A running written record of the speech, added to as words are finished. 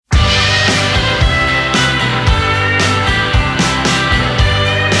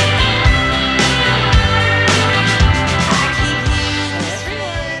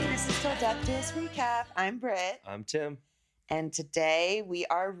I'm Tim. And today we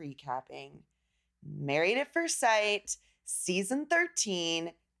are recapping Married at First Sight, Season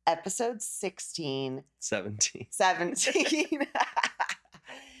 13, Episode 16. 17.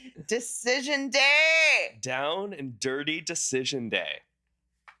 Decision Day. Down and Dirty Decision Day.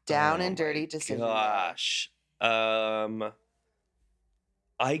 Down and Dirty Decision Day. I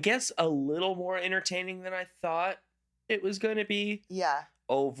guess a little more entertaining than I thought it was going to be. Yeah.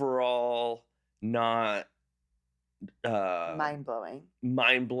 Overall, not mind-blowing,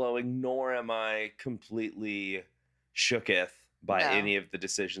 nor am I completely shooketh by any of the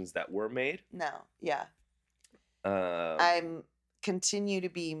decisions that were made. No, yeah. I'm continue to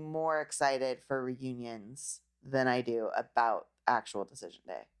be more excited for reunions than I do about actual Decision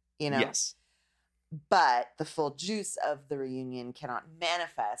Day, Yes. But the full juice of the reunion cannot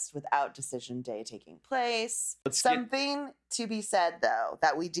manifest without Decision Day taking place. Something to be said, though,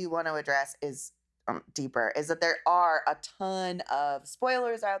 that we do want to address is deeper, is that there are a ton of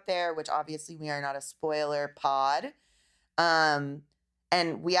spoilers out there, which obviously we are not a spoiler pod. And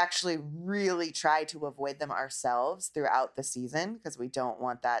we actually really try to avoid them ourselves throughout the season because we don't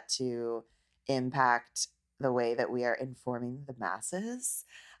want that to impact the way that we are informing the masses.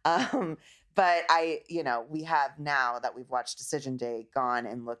 But we have, now that we've watched Decision Day, gone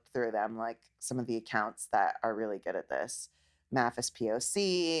and looked through them, like some of the accounts that are really good at this. Mathis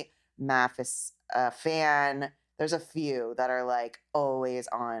POC, Mathis fan. There's a few that are like always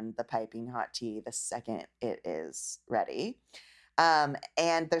on the piping hot tea the second it is ready. And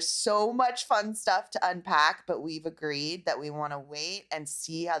there's so much fun stuff to unpack, but we've agreed that we want to wait and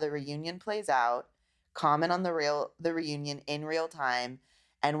see how the reunion plays out, comment on the reunion in real time.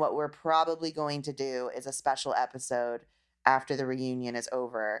 And what we're probably going to do is a special episode after the reunion is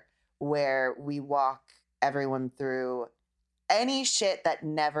over where we walk everyone through any shit that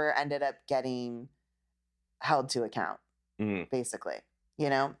never ended up getting held to account, basically.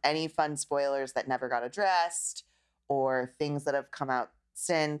 Any fun spoilers that never got addressed or things that have come out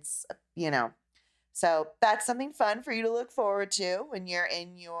since, So that's something fun for you to look forward to when you're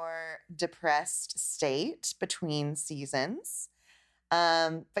in your depressed state between seasons.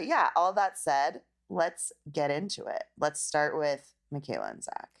 But yeah, all that said, let's get into it. Let's start with Michaela and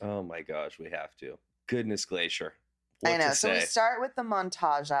Zach. Oh my gosh, we have to. Goodness glacier. I know. So we start with the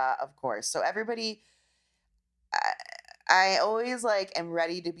montage, of course. So everybody, I always am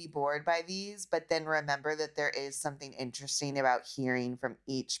ready to be bored by these, but then remember that there is something interesting about hearing from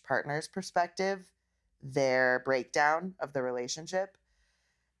each partner's perspective, their breakdown of the relationship,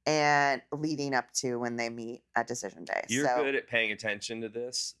 and leading up to when they meet at Decision Day. You're good at paying attention to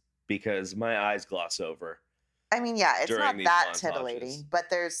this because my eyes gloss over. I mean, yeah, it's not that titillating, but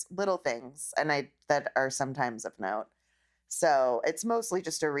there's little things that are sometimes of note. So it's mostly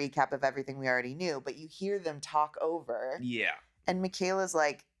just a recap of everything we already knew, but you hear them talk over. Yeah. And Michaela's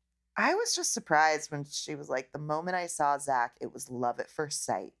like, I was just surprised when she was like, the moment I saw Zach, it was love at first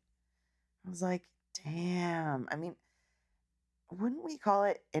sight. I was like, damn. I mean, wouldn't we call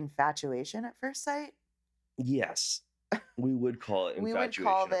it infatuation at first sight? Yes, we would call it infatuation. We would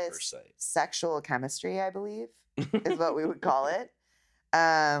call at this first sight. Sexual chemistry, I believe, is what we would call it.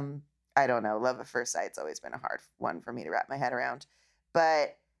 I don't know. Love at first sight's always been a hard one for me to wrap my head around.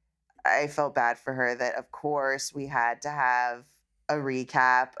 But I felt bad for her that, of course, we had to have a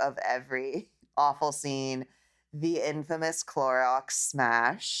recap of every awful scene. The infamous Clorox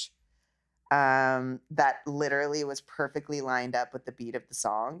smash. That literally was perfectly lined up with the beat of the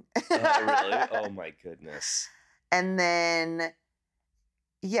song. Oh, really? Oh, my goodness. And then,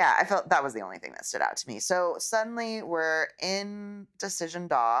 yeah, I felt that was the only thing that stood out to me. So suddenly we're in Decision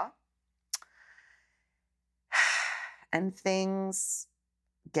Daw. And things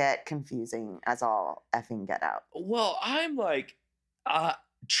get confusing as all effing get out. Well, I'm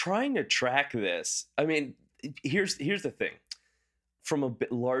trying to track this. I mean, here's the thing. From a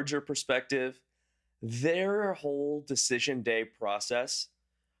bit larger perspective, their whole Decision Day process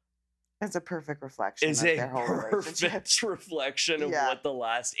is a perfect reflection of their whole relationship. Perfect reflection of what the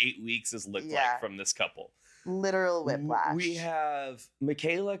last 8 weeks has looked like from this couple. Literal whiplash. We have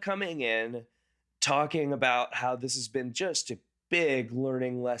Michaela coming in, talking about how this has been just a big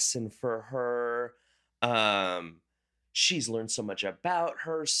learning lesson for her. She's learned so much about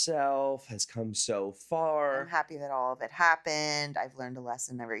herself, has come so far. I'm happy that all of it happened. I've learned a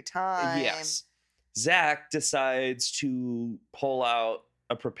lesson every time. Yes. Zach decides to pull out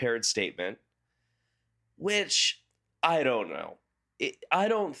a prepared statement, which I don't know. I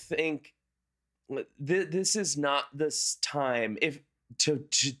don't think this is not this time to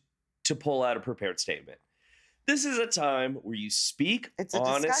pull out a prepared statement. This is a time where you speak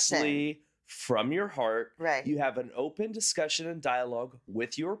honestly from your heart. Right. You have an open discussion and dialogue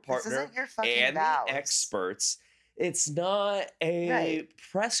with your This partner isn't your fucking and vows. the experts. It's not a Right.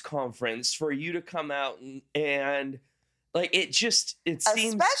 press conference for you to come out and like it seems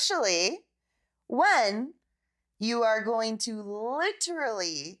Especially when you are going to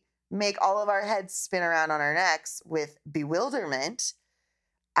literally make all of our heads spin around on our necks with bewilderment.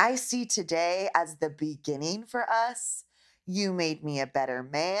 I see today as the beginning for us. You made me a better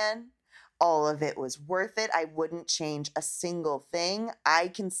man. All of it was worth it. I wouldn't change a single thing. I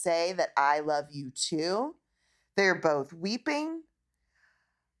can say that I love you too. They're both weeping.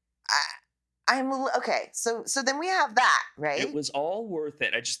 I'm okay. So then we have that, right? It was all worth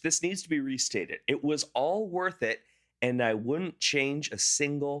it. This needs to be restated. It was all worth it, and I wouldn't change a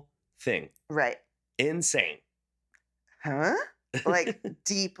single thing. Right. Insane. Huh? Like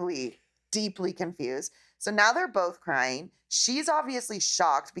deeply, deeply confused. So now they're both crying. She's obviously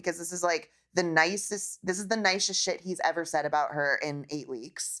shocked because this is like the nicest shit he's ever said about her in 8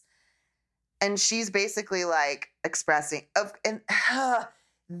 weeks. And she's basically like expressing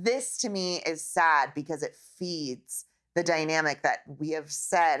this to me is sad because it feeds the dynamic that we have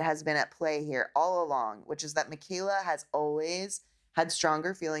said has been at play here all along, which is that Michaela has always had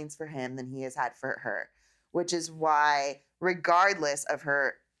stronger feelings for him than he has had for her, which is why, regardless of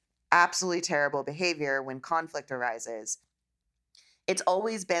her absolutely terrible behavior when conflict arises, it's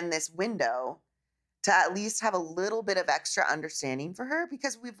always been this window to at least have a little bit of extra understanding for her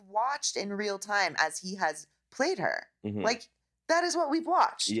because we've watched in real time as he has played her. Mhm. Like, that is what we've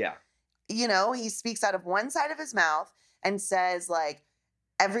watched. Yeah. You know, he speaks out of one side of his mouth and says, like,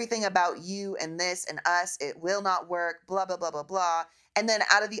 everything about you and this and us, it will not work, blah, blah, blah, blah, blah. And then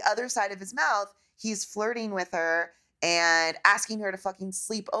out of the other side of his mouth, he's flirting with her and asking her to fucking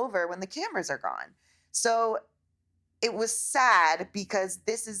sleep over when the cameras are gone. So it was sad because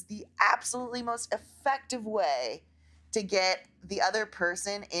this is the absolutely most effective way to get the other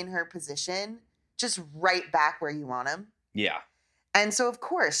person in her position just right back where you want them. Yeah. And so, of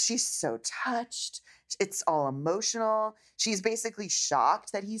course, she's so touched. It's all emotional. She's basically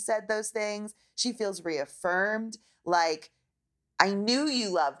shocked that he said those things. She feels reaffirmed. Like, I knew you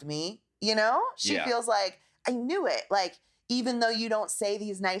loved me, you know? She Yeah. feels like, I knew it. Like, even though you don't say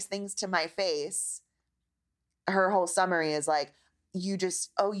these nice things to my face, her whole summary is like, you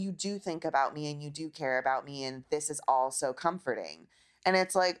do think about me and you do care about me. And this is all so comforting. And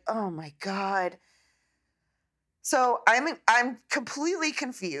it's like, oh my God. So I'm completely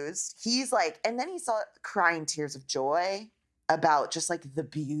confused. He's like, and then he's crying tears of joy about just like the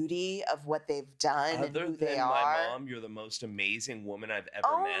beauty of what they've done and Other who than they my are. mom, you're the most amazing woman I've ever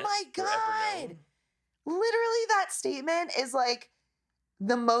met. Oh my or ever God. known. Literally, that statement is like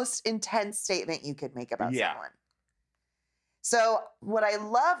the most intense statement you could make about Yeah. someone. So what I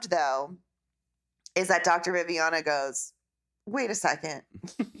loved though is that Dr. Viviana goes, wait a second.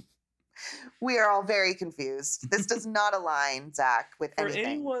 We are all very confused. This does not align, Zach, with For anything.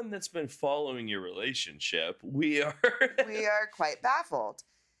 anyone that's been following your relationship, we are We are quite baffled.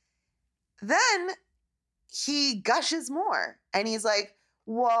 Then he gushes more and he's like,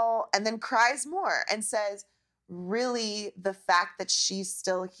 well, and then cries more and says, really, the fact that she's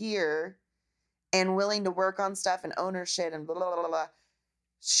still here and willing to work on stuff and own her shit and blah, blah, blah, blah,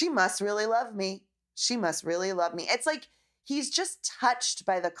 she must really love me. She must really love me. It's like he's just touched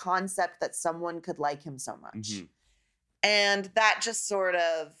by the concept that someone could like him so much. Mhm. And that just sort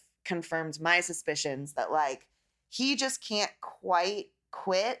of confirms my suspicions that, like, he just can't quite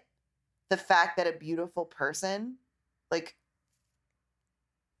quit the fact that a beautiful person, like,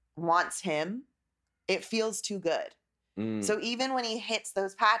 wants him. It feels too good. Mm. So even when he hits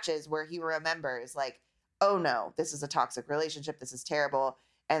those patches where he remembers, like, oh no, this is a toxic relationship, this is terrible,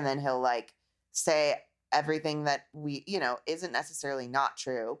 and then he'll like say everything that we, isn't necessarily not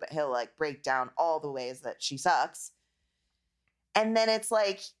true, but he'll like break down all the ways that she sucks. And then it's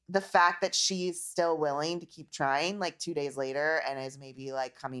like the fact that she's still willing to keep trying, like 2 days later, and is maybe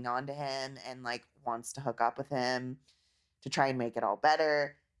like coming on to him and like wants to hook up with him to try and make it all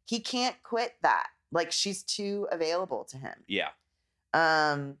better. He can't quit that. Like, she's too available to him. Yeah.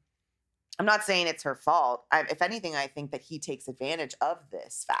 I'm not saying it's her fault. If anything, I think that he takes advantage of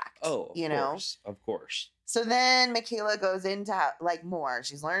this fact. Oh, of course. So then Michaela goes into like more.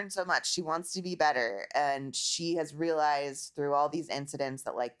 She's learned so much. She wants to be better. And she has realized through all these incidents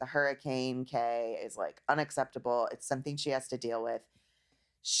that like the Hurricane K is like unacceptable. It's something she has to deal with.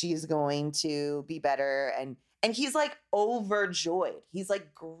 She's going to be better. And he's like overjoyed. He's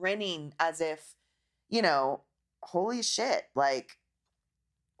like grinning as if, holy shit, like,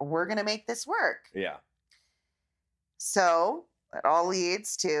 we're going to make this work. Yeah. So it all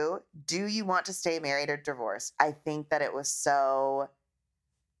leads to, do you want to stay married or divorced? I think that it was so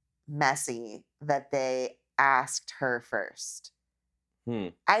messy that they asked her first.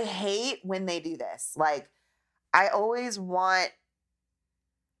 I hate when they do this. Like, I always want,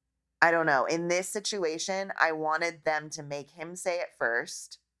 I don't know, in this situation, I wanted them to make him say it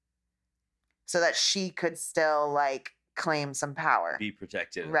first so that she could still, like, claim some power. Be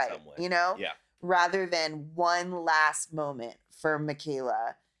protected in right. some way. You know? Yeah. Rather than one last moment for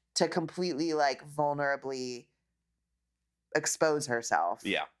Michaela to completely, like, vulnerably expose herself.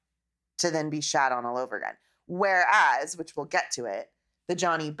 Yeah. To then be shat on all over again. Whereas, which we'll get to it, the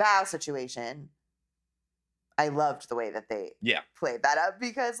Johnny Bao situation, I loved the way that they played that up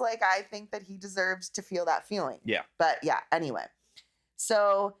because, like, I think that he deserves to feel that feeling. Yeah. But yeah, anyway.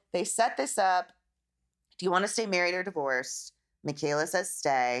 So they set this up. Do you want to stay married or divorced? Michaela says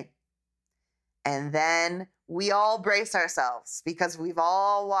stay. And then we all brace ourselves because we've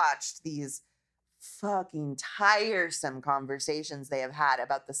all watched these fucking tiresome conversations they have had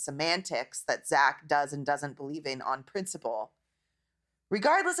about the semantics that Zach does and doesn't believe in on principle.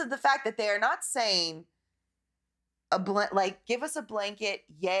 Regardless of the fact that they are not saying give us a blanket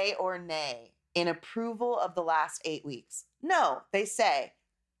yay or nay in approval of the last 8 weeks. No, they say,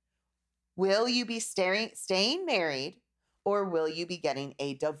 will you be staying married or will you be getting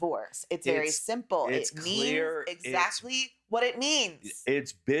a divorce? It's very simple. It means exactly what it means.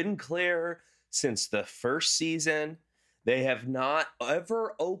 It's been clear since the first season. They have not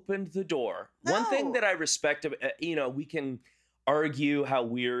ever opened the door. No. One thing that I respect, we can argue how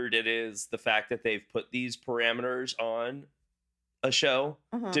weird it is, the fact that they've put these parameters on a show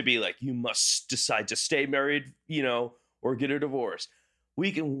to be like, you must decide to stay married, or get a divorce.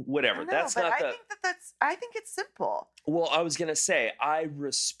 We can, whatever. That's not the... I think it's simple. Well, I was going to say, I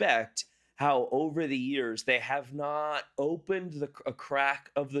respect how over the years they have not opened a crack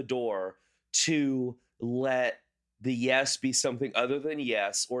of the door to let the yes be something other than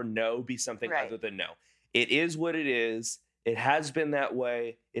yes or no be something other than no. It is what it is. It has been that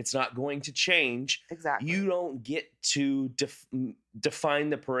way. It's not going to change. Exactly. You don't get to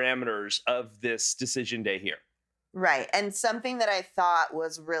define the parameters of this decision day here. Right. And something that I thought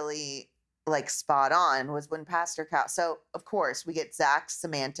was really, like, spot on was when Pastor Cal... So, of course, we get Zach's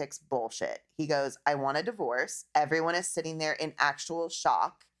semantics bullshit. He goes, I want a divorce. Everyone is sitting there in actual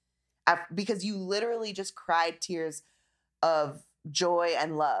shock because you literally just cried tears of joy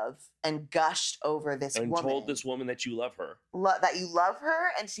and love and gushed over this woman. And told this woman that you love her. That you love her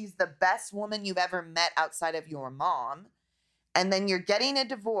and she's the best woman you've ever met outside of your mom. And then you're getting a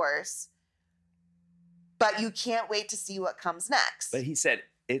divorce, but you can't wait to see what comes next. But he said,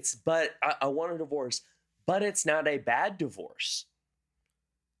 I want a divorce, but it's not a bad divorce.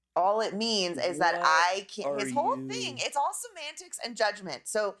 All it means is that I can't... His whole thing, it's all semantics and judgment.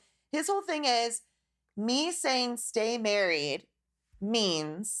 So his whole thing is, me saying stay married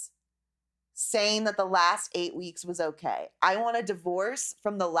means saying that the last 8 weeks was okay. I want a divorce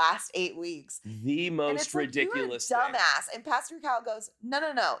from the last 8 weeks. The most ridiculous thing. You're a dumbass. And Pastor Cal goes,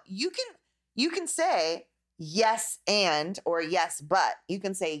 no. You can say yes and or yes but. You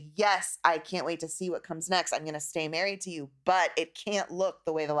can say yes, I can't wait to see what comes next. I'm going to stay married to you, but it can't look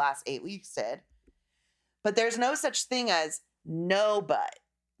the way the last 8 weeks did. But there's no such thing as no but.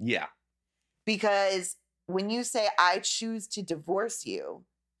 Yeah. Because when you say, I choose to divorce you,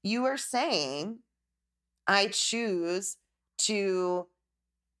 you are saying, I choose to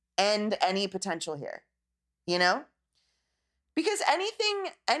end any potential here, Because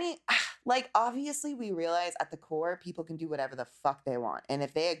obviously we realize at the core, people can do whatever the fuck they want. And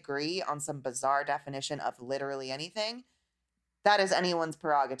if they agree on some bizarre definition of literally anything, that is anyone's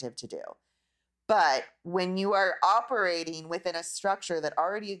prerogative to do. But when you are operating within a structure that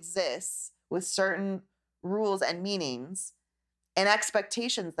already exists with certain rules and meanings and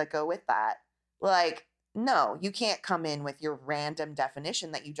expectations that go with that, like, no, you can't come in with your random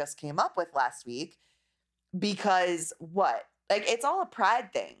definition that you just came up with last week because what? Like, it's all a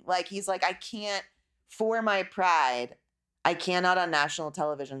pride thing. Like, he's like, I can't, for my pride, I cannot on national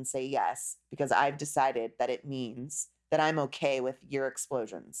television say yes because I've decided that it means that I'm okay with your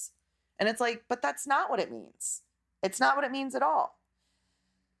explosions. And it's like, but that's not what it means. It's not what it means at all.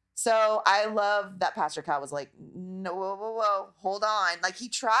 So I love that Pastor Cal was like, no, whoa, hold on. Like, he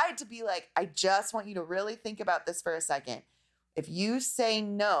tried to be like, I just want you to really think about this for a second. If you say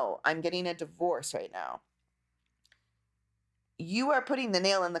no, I'm getting a divorce right now, you are putting the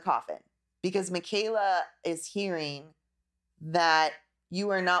nail in the coffin because Michaela is hearing that you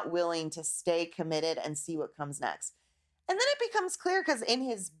are not willing to stay committed and see what comes next. And then it becomes clear because in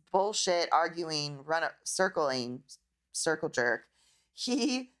his bullshit arguing, circling circle jerk,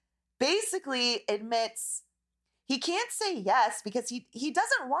 he basically admits he can't say yes because he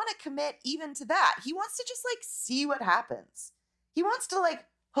doesn't want to commit even to that. He wants to just like see what happens. He wants to like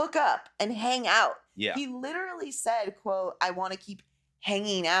hook up and hang out. Yeah. He literally said, quote, I want to keep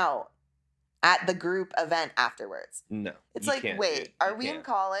hanging out at the group event afterwards. No. It's you like, can't, wait, dude. You are we in can't.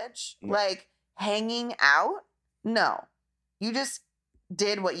 college? No. Like hanging out? No. You just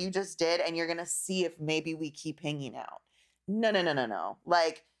did what you just did and you're going to see if maybe we keep hanging out. No.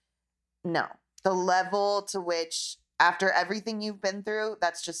 Like, no. The level to which, after everything you've been through,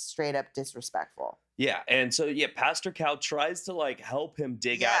 that's just straight up disrespectful. Yeah. And so, Pastor Cal tries to like help him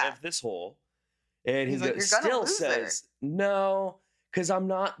dig out of this hole. And He's he like, "You're gonna still lose her." says, no, because I'm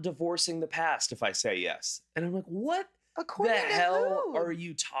not divorcing the past if I say yes. And I'm like, what According the to hell who? are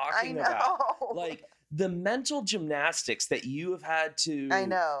you talking I about? know. Like the mental gymnastics that you have had to, I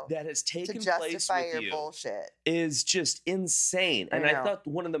know. that has To taken place justify with your you bullshit. is just insane. I And I know. thought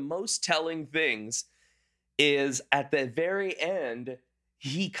one of the most telling things is at the very end,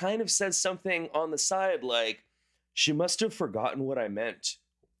 he kind of says something on the side like, she must have forgotten what I meant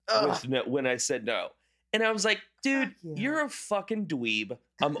with when I said no. And I was like, dude, Fuck you. you're a fucking dweeb.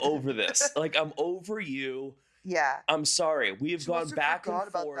 I'm over this. Like, I'm over you. Yeah. I'm sorry. We have She gone must have back forgot and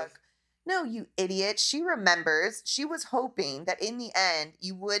about forth. that. No, you idiot. She remembers. She was hoping that in the end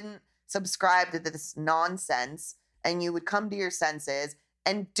you wouldn't subscribe to this nonsense and you would come to your senses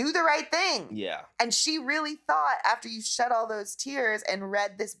and do the right thing. Yeah. And she really thought after you shed all those tears and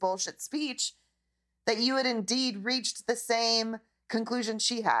read this bullshit speech that you had indeed reached the same conclusion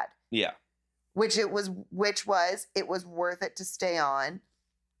she had. Yeah. Which was it was worth it to stay on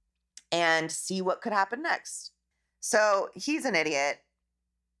and see what could happen next. So he's an idiot.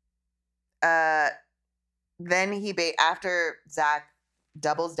 Then after Zach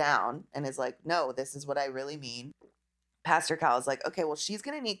doubles down and is like, no, this is what I really mean. Pastor Cal is like, okay, well, she's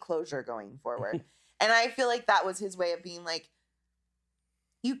going to need closure going forward. And I feel like that was his way of being like,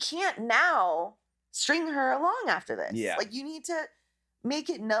 you can't now string her along after this. Yeah. Like, you need to make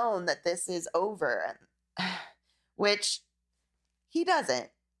it known that this is over, which he doesn't.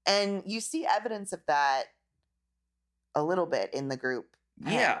 And you see evidence of that a little bit in the group.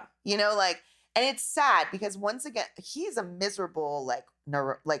 Yeah. You know, like, and it's sad because once again, he's a miserable, like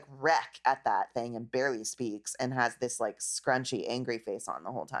wreck at that thing and barely speaks and has this like scrunchy, angry face on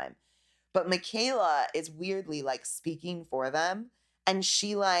the whole time. But Michaela is weirdly like speaking for them. And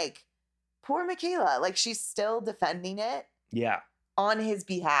she like, poor Michaela, like she's still defending it. Yeah. On his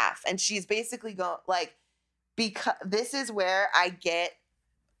behalf. And she's basically going like, because this is where I get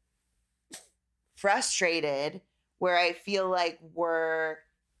frustrated, where I feel like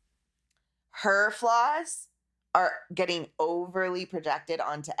her flaws are getting overly projected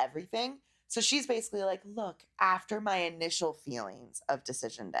onto everything. So she's basically like, look, after my initial feelings of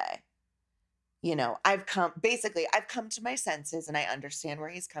decision day, you know, I've come to my senses and I understand where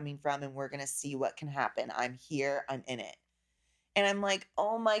he's coming from and we're going to see what can happen. I'm here. I'm in it. And I'm like,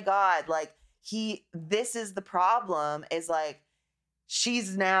 oh my God, like this is the problem, is like,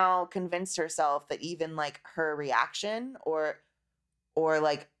 she's now convinced herself that even like her reaction or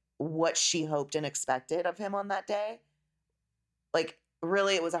like what she hoped and expected of him on that day, like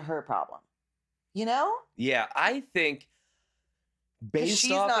really it was her problem, you know? Yeah. I think she's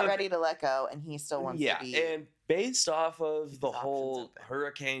not ready to let go and he still wants to be. Yeah. And based off of the whole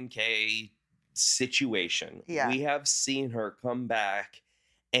Hurricane K situation, we have seen her come back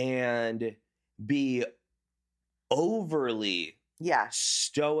and be overly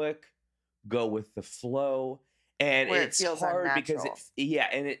stoic, go with the flow, and where it's hard unnatural.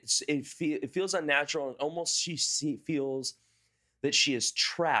 Because it feels unnatural, and almost she feels that she is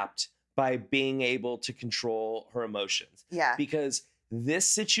trapped by being able to control her emotions. Yeah, because this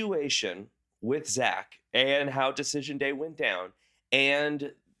situation with Zach and how decision day went down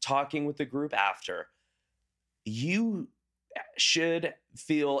and talking with the group after, you should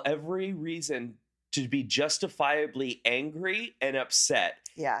feel every reason to be justifiably angry and upset.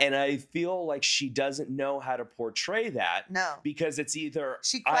 Yeah. And I feel like she doesn't know how to portray that. No. Because it's either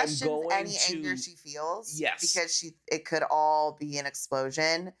she questions any anger she feels. Yes. Because it could all be an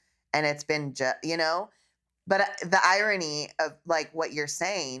explosion and it's been you know. But the irony of like what you're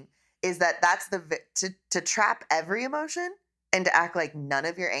saying is that that's to trap every emotion and to act like none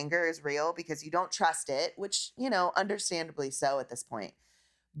of your anger is real because you don't trust it, which, you know, understandably so at this point.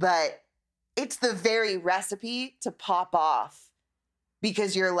 But it's the very recipe to pop off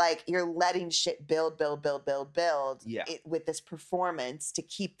because you're letting shit build with this performance to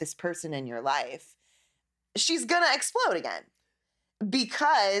keep this person in your life. She's gonna explode again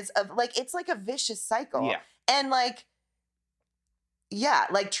because of like, it's like a vicious cycle. Yeah. And like, Yeah,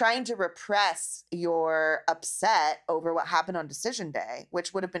 like trying to repress your upset over what happened on decision day,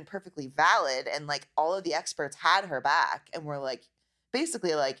 which would have been perfectly valid. And like all of the experts had her back and were like,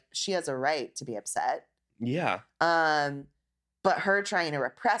 basically, like, she has a right to be upset. Yeah. But her trying to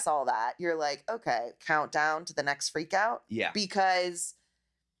repress all that, you're like, okay, countdown to the next freak out. Yeah. Because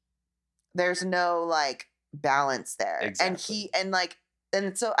there's no like balance there. Exactly.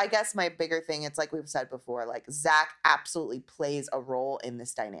 And so I guess my bigger thing, it's like we've said before, like Zach absolutely plays a role in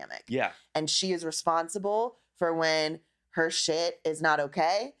this dynamic. Yeah. And she is responsible for when her shit is not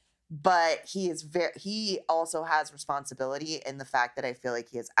okay. But he also has responsibility in the fact that I feel like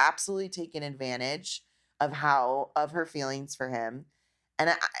he has absolutely taken advantage of her feelings for him.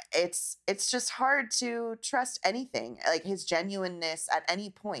 And it's just hard to trust anything, like his genuineness at any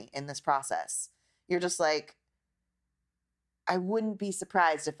point in this process. You're just like, I wouldn't be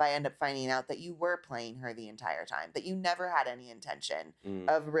surprised if I end up finding out that you were playing her the entire time, that you never had any intention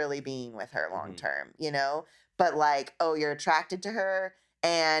of really being with her long term, you know? But like, oh, you're attracted to her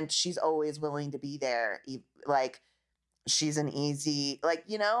and she's always willing to be there. Like, she's an easy, like,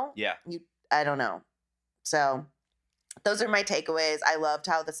 you know? Yeah. I don't know. So those are my takeaways. I loved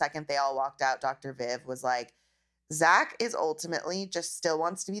how the second they all walked out, Dr. Viv was like, Zach is ultimately just still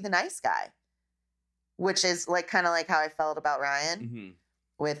wants to be the nice guy. Which is like kind of like how I felt about Ryan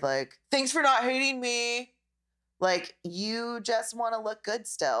with like, thanks for not hating me. Like, you just want to look good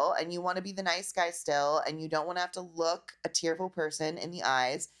still and you want to be the nice guy still. And you don't want to have to look a tearful person in the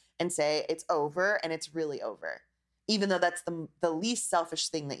eyes and say it's over and it's really over. Even though that's the least selfish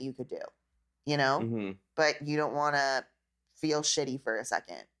thing that you could do, you know? But you don't want to feel shitty for a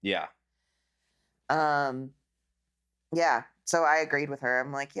second. Yeah. Yeah. So I agreed with her.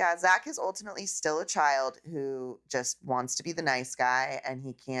 I'm like, yeah, Zach is ultimately still a child who just wants to be the nice guy and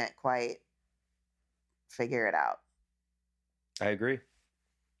he can't quite figure it out. I agree.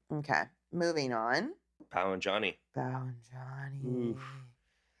 Okay. Moving on. Bao and Johnny. Bao and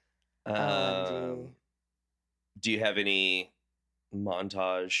Johnny. Do you have any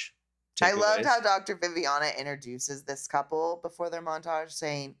montage takeaways? I loved how Dr. Viviana introduces this couple before their montage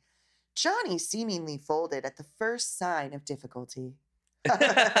saying, Johnny seemingly folded at the first sign of difficulty.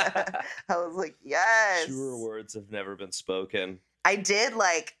 I was like, yes. Truer words have never been spoken. I did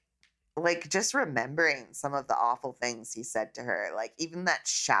like just remembering some of the awful things he said to her. Like even that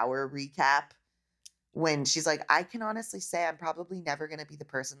shower recap when she's like, I can honestly say I'm probably never going to be the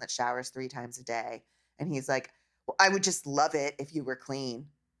person that showers 3 times a day. And he's like, well, I would just love it if you were clean.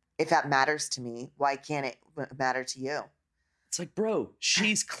 If that matters to me, why can't it matter to you? It's like, bro,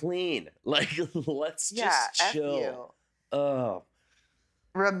 she's clean. Like, let's just chill. F you. Oh.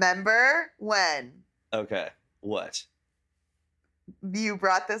 Remember when? Okay. What? You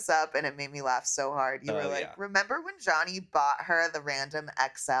brought this up and it made me laugh so hard. You were like, remember when Johnny bought her the random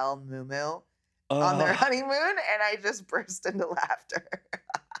XL muumuu on their honeymoon? And I just burst into laughter.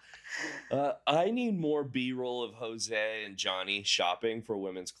 I need more B-roll of Jose and Johnny shopping for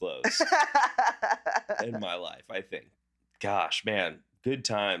women's clothes in my life, I think. Gosh, man, good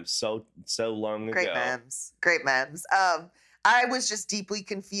times. So long ago. Great memes. I was just deeply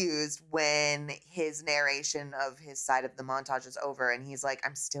confused when his narration of his side of the montage is over and he's like,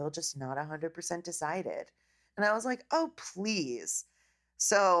 I'm still just not 100% decided. And I was like, oh, please.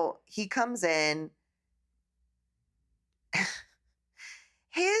 So he comes in.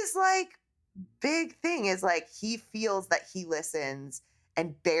 His like big thing is like he feels that he listens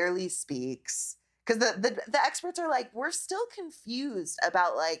and barely speaks. Because the experts are like, we're still confused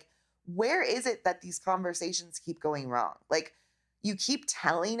about like, where is it that these conversations keep going wrong? Like, you keep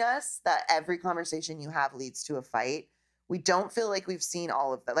telling us that every conversation you have leads to a fight. We don't feel like we've seen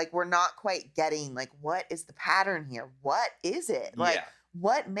all of that. Like, we're not quite getting, like, what is the pattern here? What is it? Like,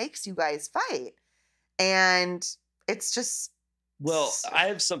 what makes you guys fight? And it's just... Well, I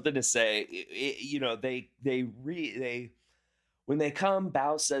have something to say. You know, when they come,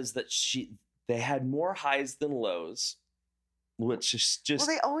 Bao says that they had more highs than lows. Which is just...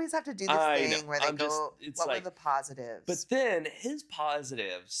 Well, they always have to do this thing where they go, what were the positives? But then his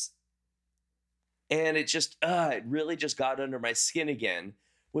positives, and it it really just got under my skin again,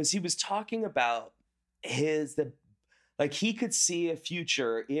 was he was talking about he could see a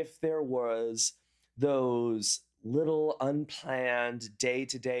future if there was those little unplanned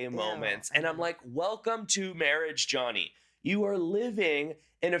day-to-day moments. And I'm like, welcome to marriage, Johnny. You are living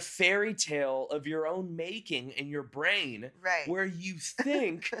in a fairy tale of your own making in your brain, right? Where you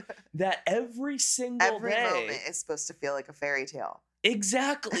think that every moment is supposed to feel like a fairy tale.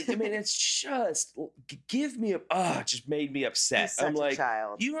 Exactly. I mean, it's just give me it just made me upset. He's such I'm a like,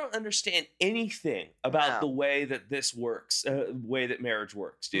 child. you don't understand anything about the No. way that this works, way that marriage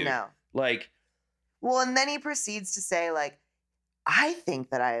works, dude. No. Like, Well, and then he proceeds to say, like, I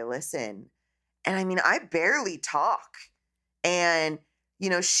think that I listen. And I mean, I barely talk. And,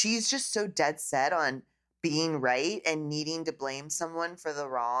 she's just so dead set on being right and needing to blame someone for the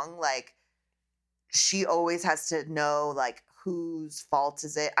wrong. Like, she always has to know, like, whose fault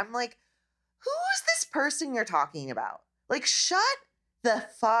is it? I'm like, who's this person you're talking about? Like, shut the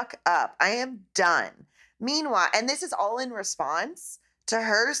fuck up. I am done. Meanwhile, and this is all in response to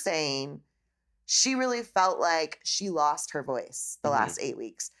her saying she really felt like she lost her voice the last 8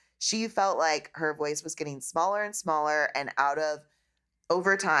 weeks. She felt like her voice was getting smaller and smaller and out of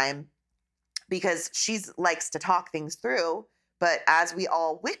over time because she likes to talk things through. But as we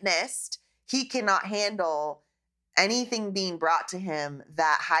all witnessed, he cannot handle anything being brought to him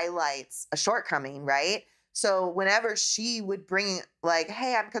that highlights a shortcoming, right? So whenever she would bring like,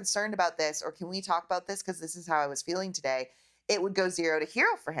 hey, I'm concerned about this, or can we talk about this? Because this is how I was feeling today. It would go 0 to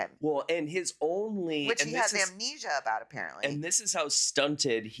hero for him. well, and his only... Which and he has amnesia about, apparently. And this is how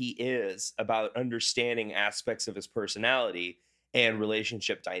stunted he is about understanding aspects of his personality and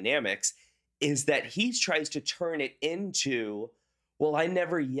relationship dynamics, is that he tries to turn it into, well, I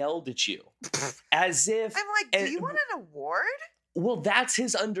never yelled at you. As if... I'm like, do you want an award? Well, that's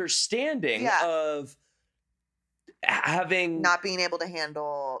his understanding of having... Not being able to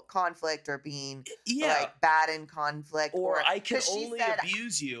handle conflict or being like bad in conflict. Or I can only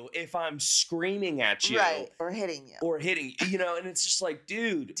abuse you if I'm screaming at you. Right, or hitting you. And it's just like,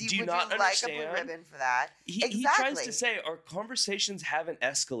 dude, do you not understand? Like a blue ribbon for that? He tries to say our conversations haven't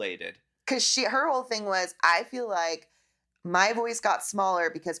escalated. Because her whole thing was, I feel like my voice got smaller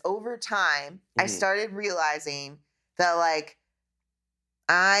because over time, I started realizing that like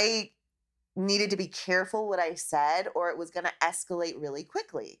I needed to be careful what I said or it was going to escalate really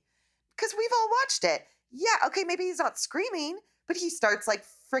quickly. Because we've all watched it. Yeah, okay, maybe he's not screaming, but he starts like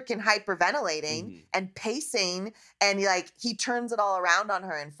freaking hyperventilating and pacing and like he turns it all around on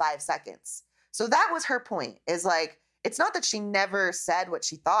her in 5 seconds. So that was her point, is like, it's not that she never said what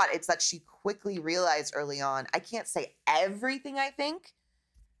she thought. It's that she quickly realized early on, I can't say everything I think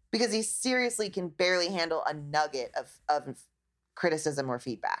because he seriously can barely handle a nugget of criticism or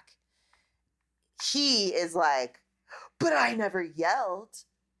feedback. He is like, but I never yelled,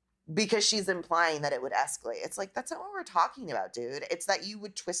 because she's implying that it would escalate. It's like, that's not what we're talking about, dude. It's that you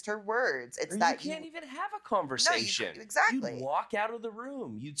would twist her words. It's that you can't even have a conversation. No, exactly. You'd walk out of the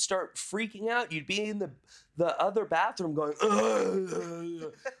room. You'd start freaking out. You'd be in the other bathroom going,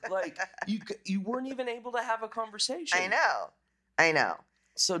 ugh. Like you weren't even able to have a conversation. I know.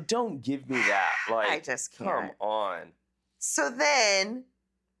 So don't give me that. Like, I just can't. Come on. So then,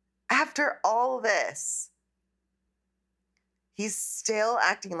 after all this, he's still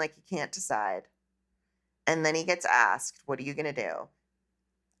acting like he can't decide. And then he gets asked, what are you going to do?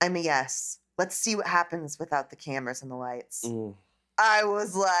 I'm a yes. Let's see what happens without the cameras and the lights. I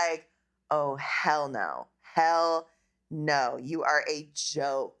was like, oh, hell no. Hell no. You are a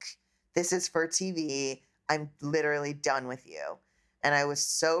joke. This is for TV. I'm literally done with you. And I was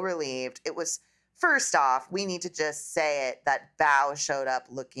so relieved. It was, first off, we need to just say it, that Bao showed up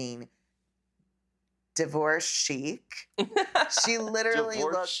looking divorce chic. She literally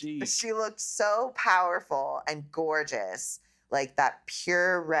looked so powerful and gorgeous. Like that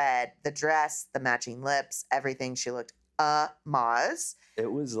pure red, the dress, the matching lips, everything. She looked Maz.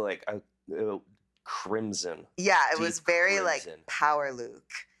 It was like a crimson. Yeah, it was very crimson. Like power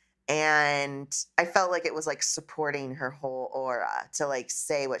Luke. And I felt like it was like supporting her whole aura to like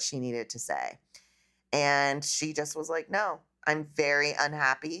say what she needed to say. And she just was like, no, I'm very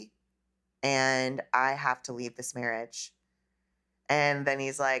unhappy. And I have to leave this marriage. And then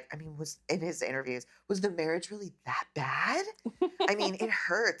he's like, I mean, was in his interviews, was the marriage really that bad? I mean, it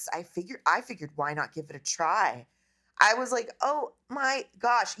hurts. I figured, why not give it a try? I was like, oh my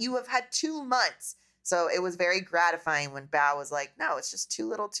gosh, you have had 2 months. So it was very gratifying when Bao was like, no, it's just too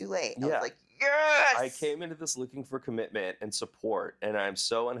little too late. I was like, yes! I came into this looking for commitment and support, and I'm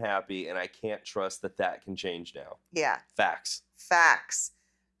so unhappy, and I can't trust that can change now. Yeah. Facts.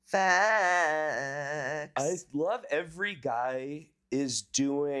 I love every guy is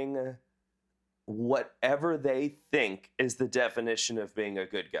doing whatever they think is the definition of being a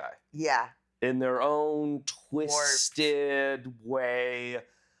good guy. Yeah. In their own twisted way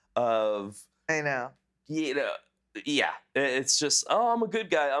of... I know. Yeah. It's just, oh, I'm a good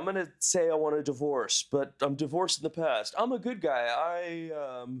guy. I'm going to say I want a divorce, but I'm divorced in the past. I'm a good guy.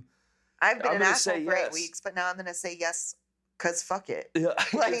 I've been an asshole for 8 weeks, but now I'm going to say yes 'Cause fuck it. Yeah,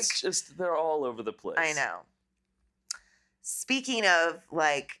 Like, it's just they're all over the place. I know. Speaking of,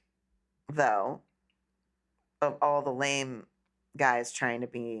 like, though, of all the lame guys trying to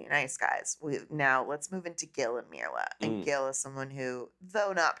be nice guys, now let's move into Gil and Mirla. And Gil is someone who,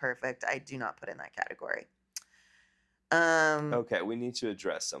 though not perfect, I do not put in that category. Okay, we need to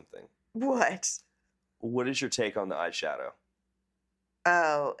address something. What? What is your take on the eyeshadow?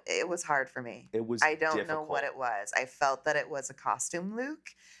 Oh, it was hard for me. It was I don't know difficult. what it was. I felt that it was a costume look.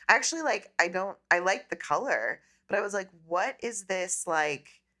 Actually, like, I like the color, but I was like, what is this? Like,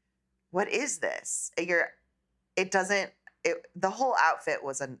 what is this? The whole outfit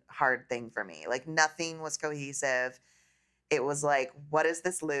was a hard thing for me. Like, nothing was cohesive. It was like, what is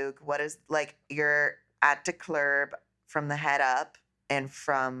this look? What is, like, you're at the club from the head up and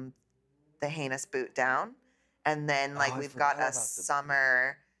from the heinous boot down. And then, like, we've got a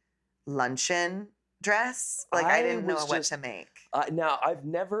summer luncheon dress. Like, I didn't know what to make. Now, I've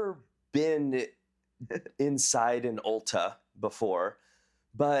never been inside an Ulta before,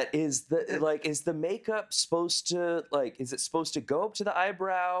 but is the makeup supposed to, like, is it supposed to go up to the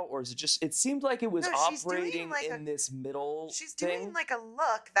eyebrow, or is it just, it seemed like it was operating in this middle She's thing. doing, like, a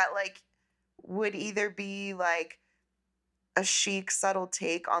look that, like, would either be, like, a chic, subtle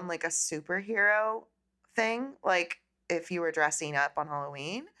take on, like, a superhero thing, like if you were dressing up on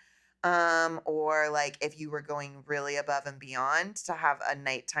Halloween, or like if you were going really above and beyond to have a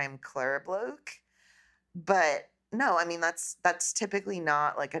nighttime club look. But no, I mean that's typically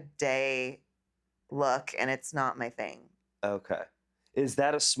not like a day look, and it's not my thing. Okay, is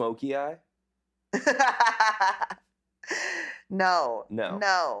that a smoky eye?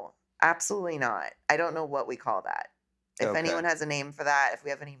 No, absolutely not. I don't know what we call that. If anyone has a name for that, if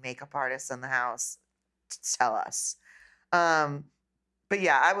we have any makeup artists in the house, tell us. But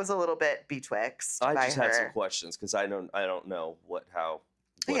yeah, I was a little bit betwixt. I just had some questions because I don't know what that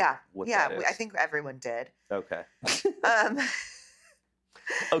is. I think everyone did. Okay.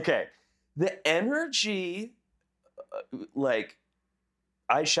 Okay, the energy, like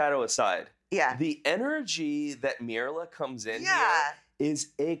eyeshadow aside, the energy that Mirla comes in here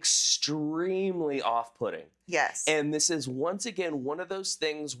is extremely off-putting. Yes. And this is once again one of those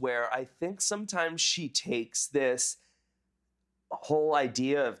things where I think sometimes she takes this whole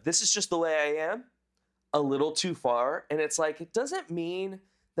idea of this is just the way I am a little too far. And it's like, it doesn't mean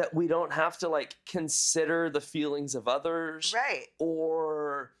that we don't have to, like, consider the feelings of others. Right.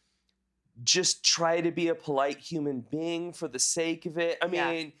 Or just try to be a polite human being for the sake of it. I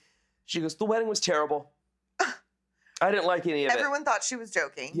mean, she goes, the wedding was terrible. I didn't like any of it. Everyone thought she was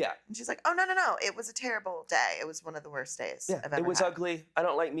joking. Yeah. And she's like, oh, no. It was a terrible day. It was one of the worst days I've ever had. It was ugly. I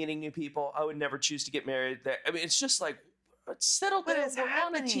don't like meeting new people. I would never choose to get married there. I mean, it's just like, settle down. We're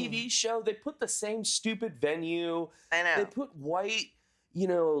on a TV show. They put the same stupid venue. I know. They put white,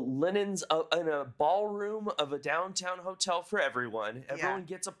 linens in a ballroom of a downtown hotel for everyone. Everyone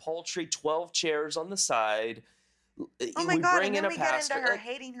gets a paltry 12 chairs on the side. Oh my God, and then we get into her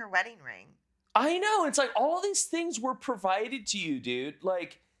hating her wedding ring. I know. It's like all these things were provided to you, dude.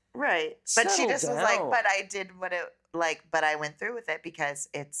 Like, right. But she just was like, but I did but I went through with it because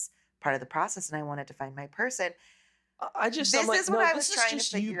it's part of the process and I wanted to find my person. This is what I was trying to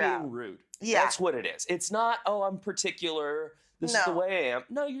figure out. You being rude. Yeah. That's what it is. It's not, oh, I'm particular. This is the way I am.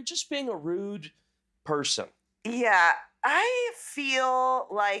 No, you're just being a rude person. Yeah. I feel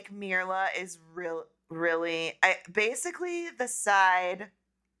like Mirla is really, basically the side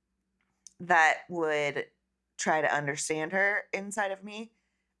that would try to understand her inside of me.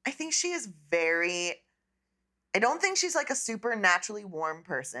 I think she is I don't think she's like a super naturally warm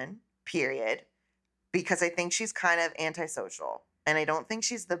person, period, because I think she's kind of antisocial and I don't think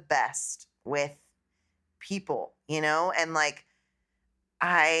she's the best with people, and like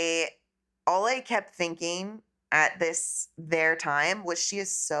all I kept thinking at their time was she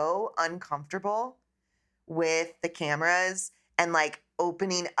is so uncomfortable with the cameras and like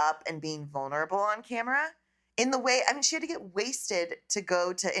opening up and being vulnerable on camera in the way, I mean, she had to get wasted to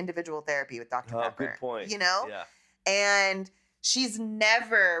go to individual therapy with Dr. Pepper. Good point. Yeah. And she's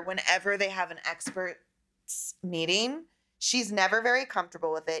never, whenever they have an experts meeting, she's never very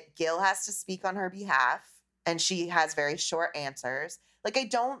comfortable with it. Gil has to speak on her behalf and she has very short answers. Like, I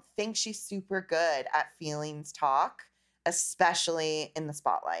don't think she's super good at feelings talk, especially in the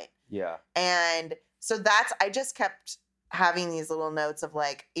spotlight. Yeah. And so I just kept having these little notes of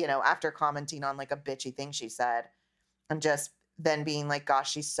like, after commenting on like a bitchy thing she said and just then being like,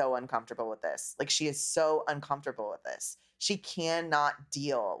 gosh, she's so uncomfortable with this. Like, she is so uncomfortable with this. She cannot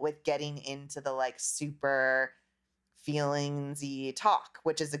deal with getting into the like super feelingsy talk,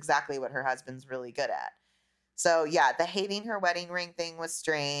 which is exactly what her husband's really good at. So yeah, the hating her wedding ring thing was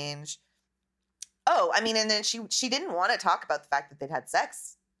strange. Oh, I mean, and then she didn't want to talk about the fact that they'd had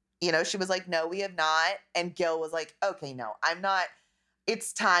sex. You know, she was like, "No, we have not." And Gil was like, "Okay, no, I'm not.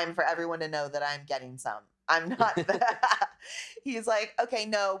 It's time for everyone to know that I'm getting some. I'm not." He's like, "Okay,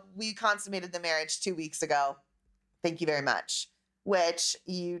 no, we consummated the marriage 2 weeks ago. Thank you very much." Which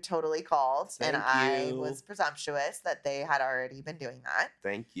you totally called, and Thank I you. was presumptuous that they had already been doing that.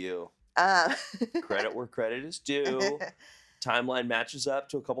 Thank you. Um, Credit where credit is due. Timeline matches up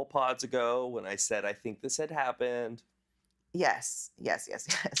to a couple pods ago when I said I think this had happened. Yes.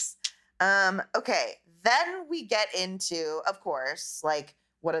 Okay, then we get into, of course, like,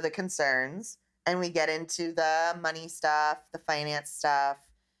 what are the concerns? And we get into the money stuff, the finance stuff.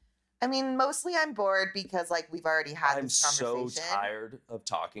 I mean, mostly I'm bored because, like, we've already had I'm this conversation. so tired of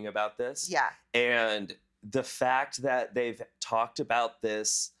talking about this. Yeah. And the fact that they've talked about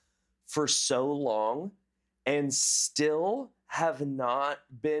this for so long and still have not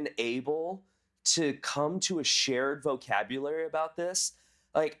been able to come to a shared vocabulary about this.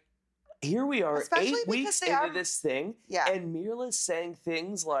 Like, here we are, Especially 8 weeks because they into are- this thing, Yeah. and Mirla's saying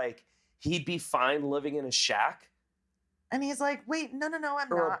things like he'd be fine living in a shack And he's like, "Wait, no,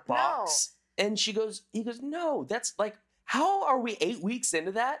 I'm or not. a box. And he goes, no, that's like, how are we 8 weeks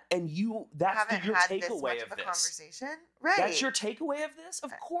into that? And No. that's Haven't your had this takeaway much of of a this. conversation, right? That's your takeaway of this?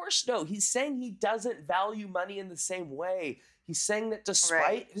 Of course, no. He's saying he doesn't value money in the same way. He's saying that despite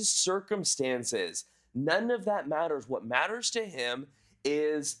Right. his circumstances, none of that matters. What matters to him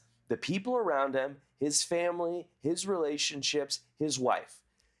is the people around him, his family, his relationships, his wife.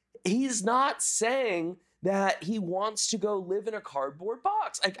 He's not saying that he wants to go live in a cardboard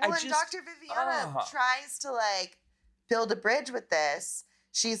box. Like, Well, and Dr. Viviana tries to, like, build a bridge with this.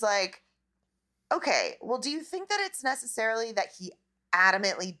 She's like, okay, well, do you think that it's necessarily that he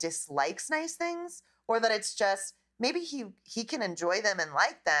adamantly dislikes nice things, or that it's just maybe he can enjoy them and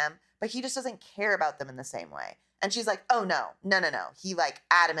like them, but he just doesn't care about them in the same way? And she's like, "Oh, no. He, like,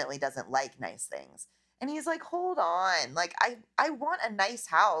 adamantly doesn't like nice things." And he's like, "Hold on. Like, I want a nice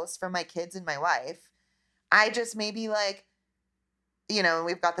house for my kids and my wife. I just maybe, like," you know,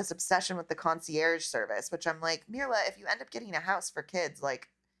 we've got this obsession with the concierge service, which I'm like, Mirla, if you end up getting a house for kids, like,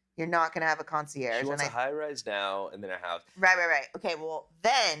 you're not going to have a concierge. She wants a high rise now and then a house. Right. Okay, well,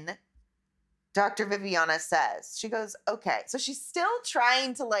 then Dr. Viviana says, she goes, okay. So she's still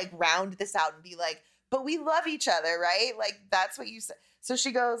trying to, like, round this out and be like, but we love each other, right? Like, that's what you said. So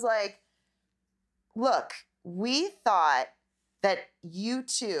she goes, like, look, we thought that you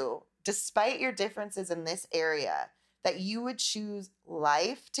two, despite your differences in this area, that you would choose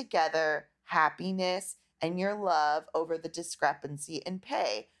life together, happiness, and your love over the discrepancy in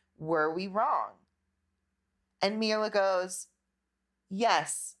pay. Were we wrong? And Mirla goes,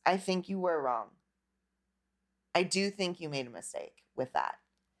 yes, I think you were wrong. I do think you made a mistake with that.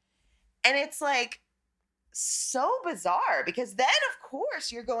 And it's, like, so bizarre, because then, of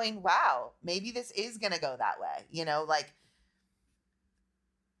course, you're going, wow, maybe this is going to go that way. You know, like,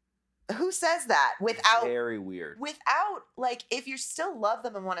 who says that without... Very weird. Without, like, if you still love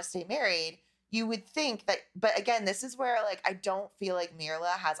them and want to stay married, you would think that... But again, this is where, like, I don't feel like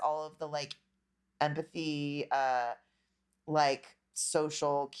Mirla has all of the, like, empathy, like,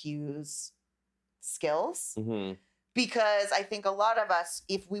 social cues skills. Mm-hmm. Because I think a lot of us,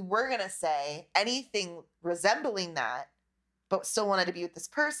 if we were going to say anything resembling that, but still wanted to be with this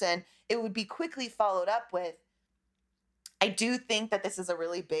person, it would be quickly followed up with, I do think that this is a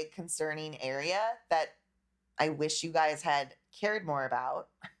really big concerning area that I wish you guys had cared more about.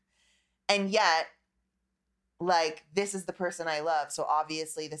 And yet, like, this is the person I love. So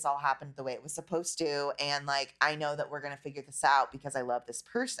obviously this all happened the way it was supposed to. And, like, I know that we're going to figure this out because I love this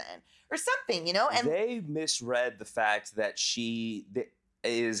person or something, you know? And they misread the fact that she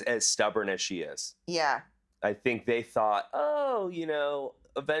is as stubborn as she is. Yeah. I think they thought, oh, you know,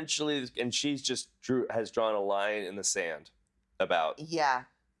 eventually, and she's just has drawn a line in the sand about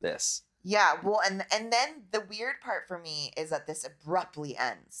this. Yeah. Well, and then the weird part for me is that this abruptly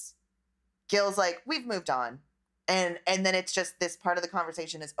ends. Gil's like, we've moved on. And then it's just this part of the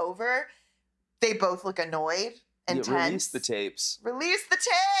conversation is over. They both look annoyed and tense. Release the tapes. Release the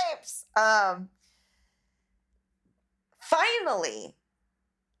tapes. Finally,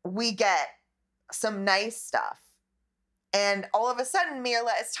 we get some nice stuff. And all of a sudden,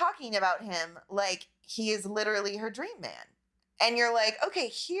 Mirla is talking about him like he is literally her dream man. And you're like, okay,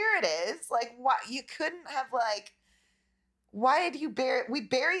 here it is. Like, what? You couldn't have, like... Why did you we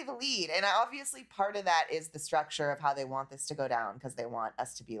bury the lead? And obviously part of that is the structure of how they want this to go down, because they want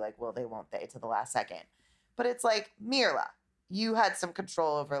us to be like, well, they won't they to the last second. But it's like, Mirla, you had some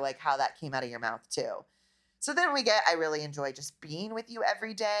control over, like, how that came out of your mouth too. So then we get, I really enjoy just being with you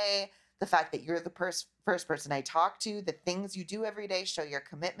every day. The fact that you're the first person I talk to, the things you do every day show your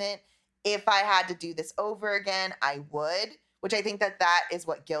commitment. If I had to do this over again, I would, which I think that is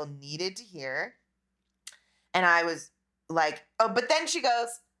what Gil needed to hear. And I was like, oh, but then she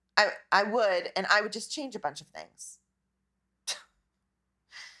goes, I would, and I would just change a bunch of things.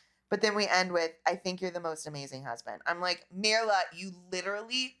 But then we end with, I think you're the most amazing husband. I'm like, Mirla, you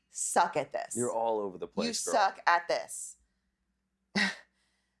literally suck at this. You're all over the place, You girl. suck at this.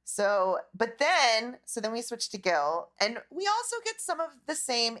 So then we switch to Gil, and we also get some of the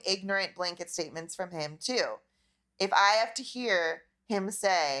same ignorant blanket statements from him too. If I have to hear him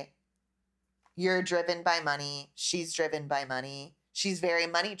say, you're driven by money, she's driven by money, she's very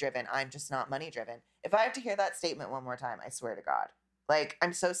money driven, I'm just not money driven. If I have to hear that statement one more time, I swear to God. Like,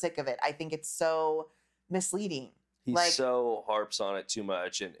 I'm so sick of it. I think it's so misleading. He like, so harps on it too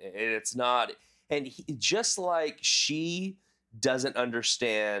much, and it's not. And just like she doesn't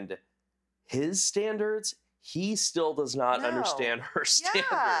understand his standards, he still does not understand her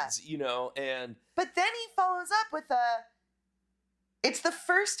standards, you know. And but then he follows up with it's the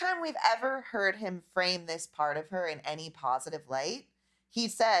first time we've ever heard him frame this part of her in any positive light. He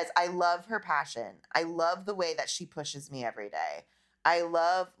says, I love her passion. I love the way that she pushes me every day. I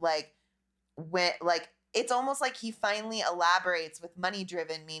love when it's almost like he finally elaborates with money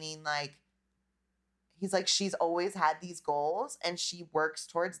driven, meaning like, he's like, she's always had these goals and she works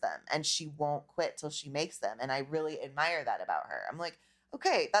towards them and she won't quit till she makes them. And I really admire that about her. I'm like,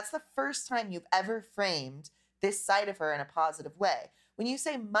 okay, that's the first time you've ever framed this side of her in a positive way. When you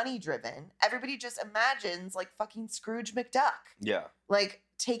say money driven, everybody just imagines like fucking Scrooge McDuck. yeah. Like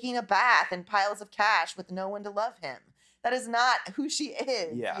taking a bath and piles of cash with no one to love him. That is not who she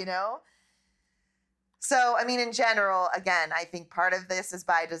is, you know? So, I mean, in general, again, I think part of this is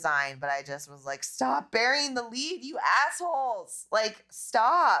by design, but I just was like, stop burying the lead, you assholes. Like,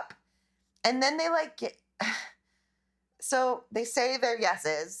 stop. And then they get, so they say their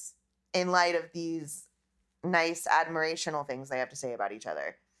yeses in light of these nice admirational things they have to say about each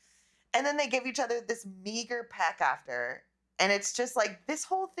other. And then they give each other this meager peck after. And it's just like, this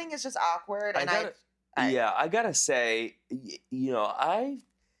whole thing is just awkward. And I gotta say, you know,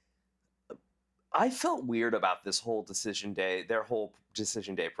 I felt weird about this whole their whole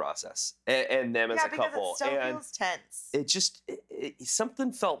decision day process, and them as a couple. It still feels tense. It just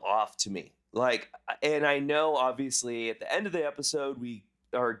something felt off to me. Like, and I know obviously at the end of the episode we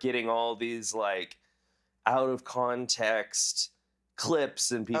are getting all these like out of context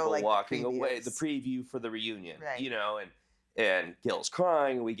clips and people walking away. The preview for the reunion, right. You know, and Gil's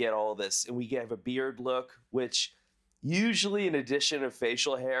crying. And we get all this, and we have a beard look, which. Usually an addition of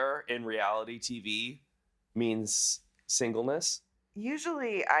facial hair in reality TV means singleness.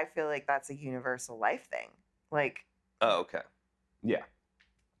 Usually I feel like that's a universal life thing. Like, oh, okay. Yeah.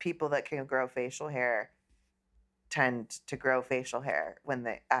 People that can grow facial hair tend to grow facial hair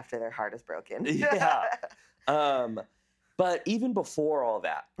after their heart is broken. Yeah. But even before all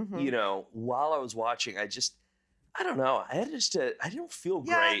that, you know, while I was watching, I don't know. I don't feel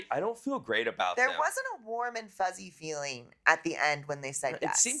great. I don't feel great about there them. Wasn't a warm and fuzzy feeling at the end when they said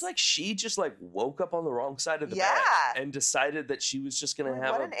yes. It seems like she just like woke up on the wrong side of the bed and decided that she was just going to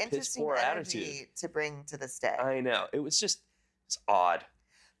have a piss poor attitude to bring to this day. I know. It's odd.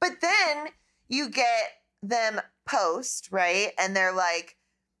 But then you get them post, right? And they're like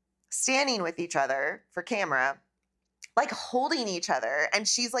standing with each other for camera, like holding each other. And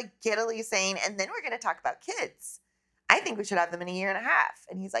she's like giddily saying, and then we're going to talk about kids. I think we should have them in a year and a half.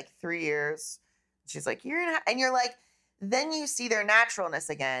 And he's like, 3 years. She's like, year and a half. And you're like, then you see their naturalness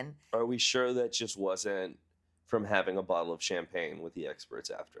again. Are we sure that just wasn't from having a bottle of champagne with the experts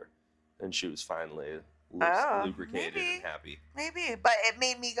after? And she was finally lubricated and happy. Maybe. But it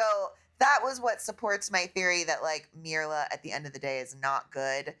made me go, that was what supports my theory that like Mirla at the end of the day is not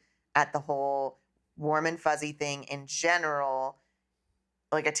good at the whole warm and fuzzy thing in general.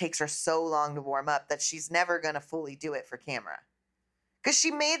 Like it takes her so long to warm up that she's never going to fully do it for camera. Because she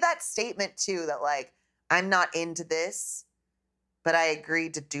made that statement too that like, I'm not into this, but I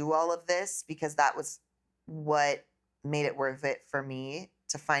agreed to do all of this because that was what made it worth it for me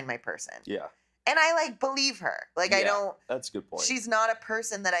to find my person. Yeah. And I like believe her. Like I don't. That's a good point. She's not a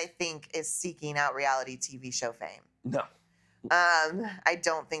person that I think is seeking out reality TV show fame. No. I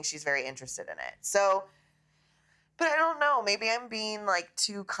don't think she's very interested in it. So, but I don't know. Maybe I'm being like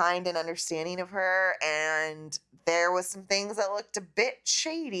too kind and understanding of her. And there was some things that looked a bit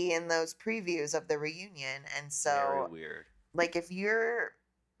shady in those previews of the reunion. And so, very weird. Like if you're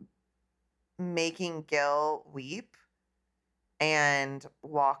making Gil weep and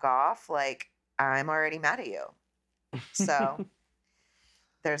walk off, like I'm already mad at you. So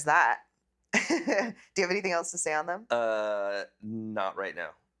there's that. Do you have anything else to say on them? Not right now.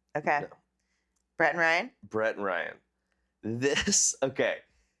 Okay. No. Brett and Ryan? Brett and Ryan. This, okay.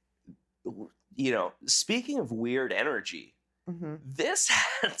 You know, speaking of weird energy, this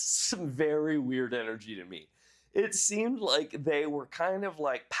had some very weird energy to me. It seemed like they were kind of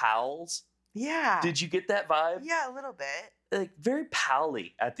like pals. Yeah. Did you get that vibe? Yeah, a little bit. Like very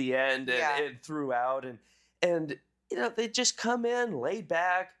pally at the end and, and throughout. And, you know, they just come in laid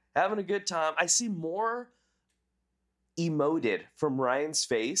back, having a good time. I see more emoted from Ryan's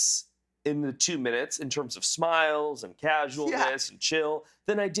face in the 2 minutes in terms of smiles and casualness and chill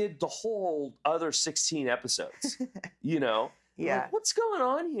than I did the whole other 16 episodes. You know? Yeah. Like, what's going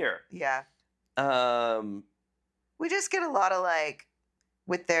on here? Yeah. Um, we just get a lot of like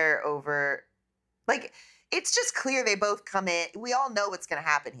with their over like it's just clear they both come in. We all know what's going to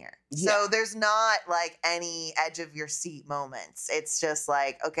happen here. Yeah. So there's not like any edge of your seat moments. It's just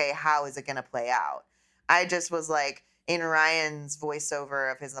like, okay, how is it going to play out? I just was like, in Ryan's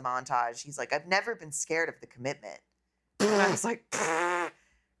voiceover of his montage, he's like, I've never been scared of the commitment. And I was like,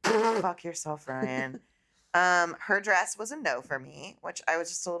 fuck yourself, Ryan. Her dress was a no for me, which I was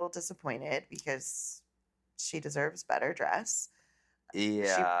just a little disappointed because she deserves better dress.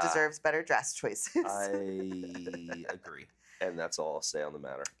 Yeah. She deserves better dress choices. I agree. And that's all I'll say on the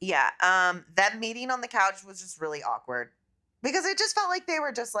matter. Yeah. That meeting on the couch was just really awkward because it just felt like they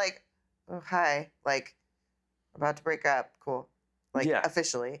were just like, oh, hi, like, about to break up. Cool. Like,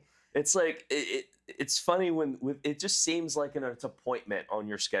 officially. It's like, it's funny when it just seems like an appointment on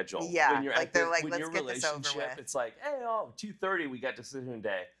your schedule. Yeah. When you're like, they're like, let's get this over with. It's like, hey, 2:30, we got decision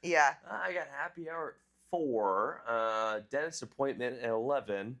day. Yeah. I got happy hour at 4, dentist appointment at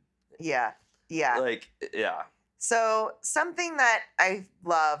 11. Yeah. Yeah. Like, yeah. So something that I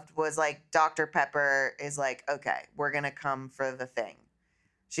loved was like Dr. Pepper is like, okay, we're going to come for the thing.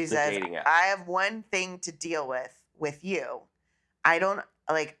 She says, I have one thing to deal with you.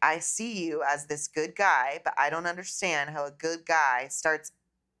 I see you as this good guy, but I don't understand how a good guy starts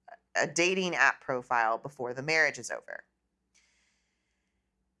a dating app profile before the marriage is over.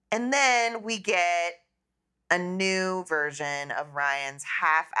 And then we get a new version of Ryan's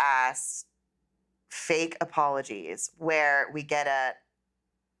half-assed fake apologies where we get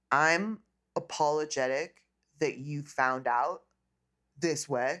I'm apologetic that you found out this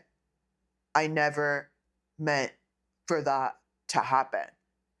way. I never meant for that to happen.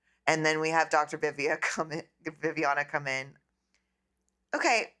 And then we have Dr. Viviana come in.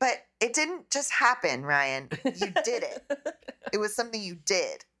 Okay, but it didn't just happen, Ryan. You did it. It was something you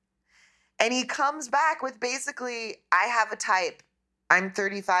did. And he comes back with basically, I have a type. I'm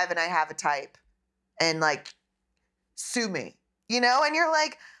 35 and I have a type. And like, sue me. You know? And you're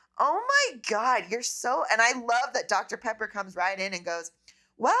like, oh my God, you're so... And I love that Dr. Pepper comes right in and goes,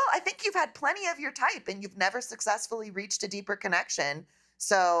 well, I think you've had plenty of your type and you've never successfully reached a deeper connection.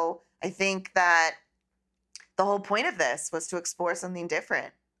 So I think that the whole point of this was to explore something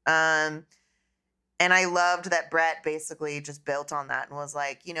different. And I loved that Brett basically just built on that and was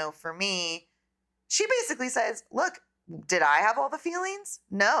like, you know, for me, she basically says, look, did I have all the feelings?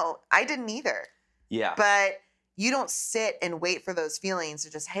 No, I didn't either. Yeah. But you don't sit and wait for those feelings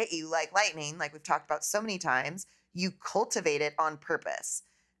to just hit you like lightning, like we've talked about so many times. You cultivate it on purpose.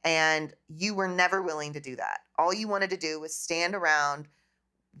 And you were never willing to do that. All you wanted to do was stand around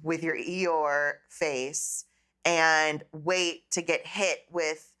with your Eeyore face and wait to get hit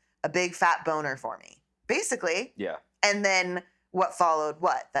with a big fat boner for me, basically. Yeah. And then what followed?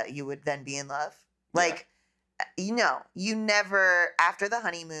 What? That you would then be in love? Like, you know, you never, after the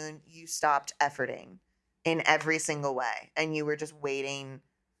honeymoon, you stopped efforting in every single way. And you were just waiting.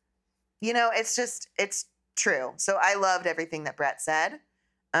 You know, it's true. So I loved everything that Brett said.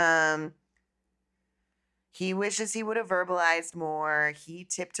 He wishes he would have verbalized more. He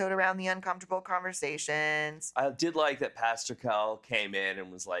tiptoed around the uncomfortable conversations. I did like that Pastor Cal came in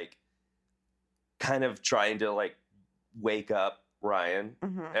and was like kind of trying to like wake up Ryan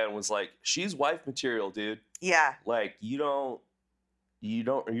and was like, she's wife material, dude. Yeah. Like you're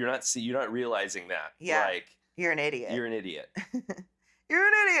not realizing that. Yeah. Like you're an idiot. You're an idiot. You're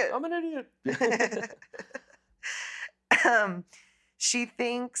an idiot. I'm an idiot. She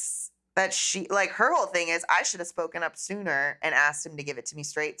thinks that her whole thing is, I should have spoken up sooner and asked him to give it to me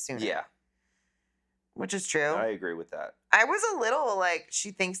straight sooner. Yeah. Which is true. I agree with that. I was a little like, she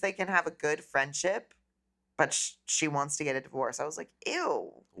thinks they can have a good friendship, but she wants to get a divorce. I was like,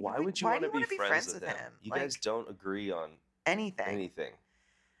 ew. Why would you want to be friends with him? You guys don't agree on anything.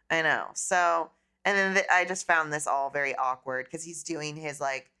 I know. So, and then I just found this all very awkward because he's doing his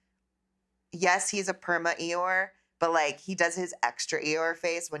like yes, he's a perma Eeyore, but like he does his extra Eeyore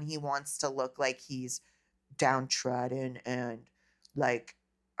face when he wants to look like he's downtrodden and like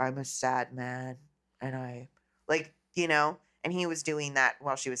I'm a sad man and I like, and he was doing that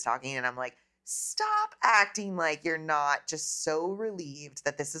while she was talking and I'm like, stop acting like you're not just so relieved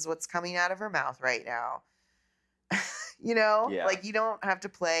that this is what's coming out of her mouth right now. Yeah. Like you don't have to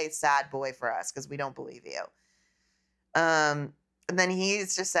play sad boy for us because we don't believe you. And then he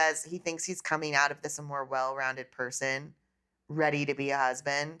just says he thinks he's coming out of this a more well-rounded person, ready to be a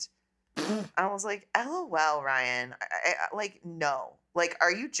husband. I was like, LOL, Ryan. Like, no. Like,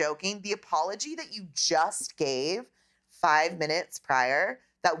 are you joking? The apology that you just gave 5 minutes prior,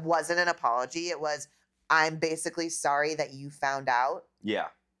 that wasn't an apology. It was, I'm basically sorry that you found out. Yeah.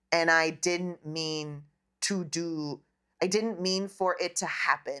 And I didn't mean for it to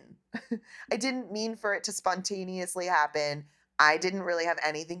happen. I didn't mean for it to spontaneously happen. I didn't really have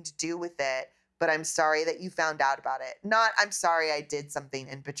anything to do with it, but I'm sorry that you found out about it. Not, I'm sorry I did something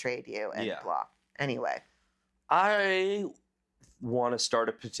and betrayed you and blah. Anyway. I want to start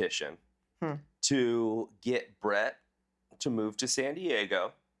a petition to get Brett to move to San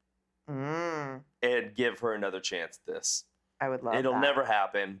Diego and give her another chance at this. I would love It'll that. never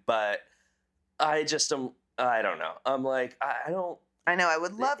happen, but I just am, I don't know. I'm like, I don't. I know. I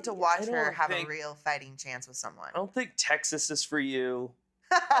would love to watch her have think- a real fighting chance with someone. I don't think Texas is for you.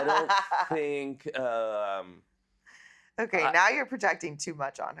 I don't think. Okay, now you're projecting too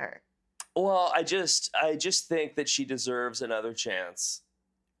much on her. Well, I just think that she deserves another chance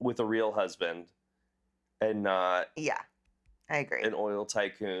with a real husband, and not Yeah, I agree. an oil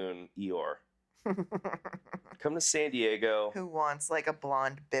tycoon Eeyore. Come to San Diego. Who wants like a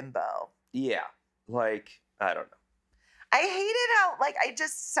blonde bimbo? Yeah, like I don't know. I hated how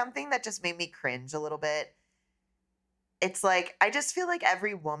something that just made me cringe a little bit. It's like I just feel like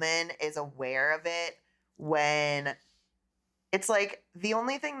every woman is aware of it when it's like the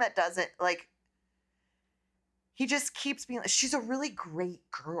only thing that doesn't like he just keeps being like, she's a really great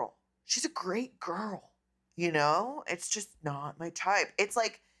girl. She's a great girl. It's just not my type. It's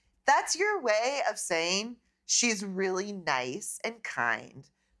like that's your way of saying she's really nice and kind,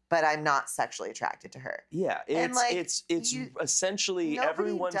 but I'm not sexually attracted to her. Yeah, it's essentially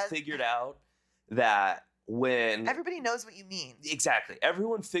everyone figured out that when everybody knows what you mean. Exactly.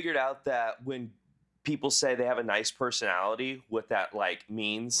 Everyone figured out that when people say they have a nice personality, what that like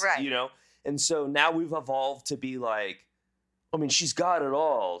means, right. And so now we've evolved to be like, I mean, she's got it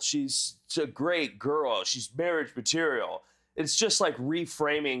all. She's a great girl. She's marriage material. It's just like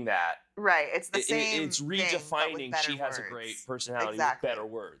reframing that. Right. It's the same. It's redefining she has a great personality with better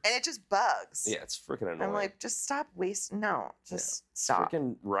words. And it just bugs. Yeah, it's freaking annoying. I'm like, just stop wasting. No, just stop.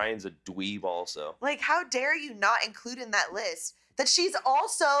 Freaking Ryan's a dweeb also. Like, how dare you not include in that list that she's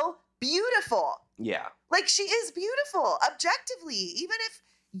also beautiful? Yeah. Like, she is beautiful, objectively, even if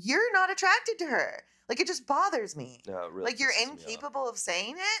you're not attracted to her. Like, it just bothers me. No, it really like, you're pisses me incapable of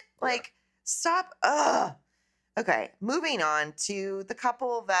saying it? Yeah. Like, stop. Ugh. Okay, moving on to the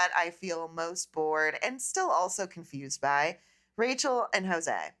couple that I feel most bored and still also confused by, Rachel and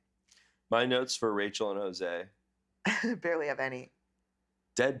Jose. My notes for Rachel and Jose. Barely have any.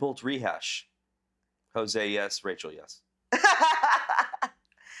 Deadbolt rehash. Jose, yes. Rachel, yes.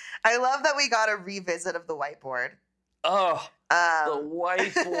 I love that we got a revisit of the whiteboard. Oh, the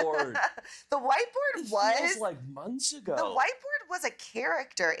whiteboard. The whiteboard feels like months ago. The whiteboard was a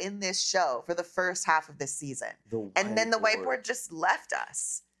character in this show for the first half of this season. And then the whiteboard just left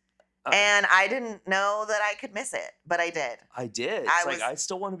us. And I didn't know that I could miss it, but I did. I did. I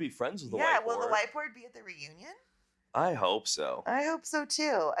still want to be friends with the whiteboard. Yeah, will the whiteboard be at the reunion? I hope so. I hope so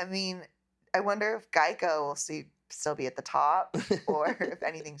too. I mean, I wonder if Geico will still be at the top or if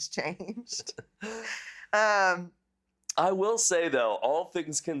anything's changed. I will say though, all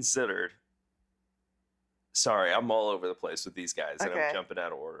things considered, sorry, I'm all over the place with these guys and I'm jumping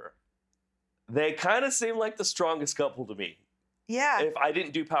out of order. They kind of seem like the strongest couple to me. Yeah. If I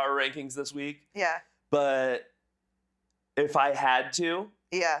didn't do power rankings this week. Yeah. But if I had to.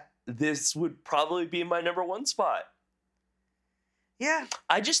 Yeah. This would probably be my number one spot. Yeah.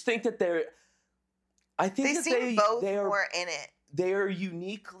 I just think that they seem both more in it. They are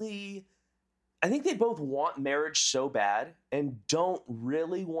uniquely. I think they both want marriage so bad and don't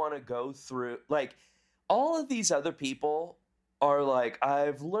really want to go through. Like, all of these other people are like,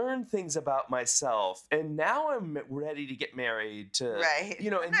 I've learned things about myself and now I'm ready to get married to, right.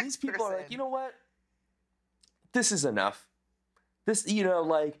 And these people are like, you know what? This is enough. This,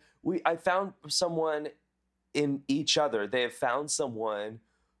 I found someone in each other. They have found someone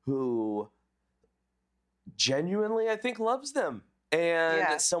who genuinely, I think, loves them.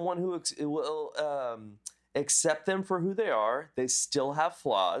 and someone who will accept them for who they are. They still have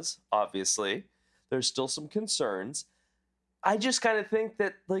flaws, obviously. There's still some concerns. I just kind of think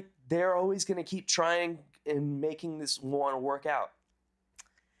that like they're always going to keep trying and making this want to work out.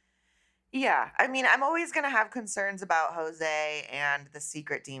 Yeah, I mean, I'm always going to have concerns about Jose and the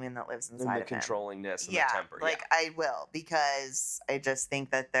secret demon that lives inside And of the him. controllingness and Yeah, the temper. like I will, because I just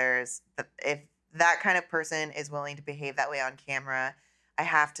think that if that kind of person is willing to behave that way on camera, I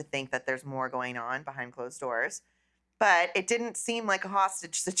have to think that there's more going on behind closed doors. But it didn't seem like a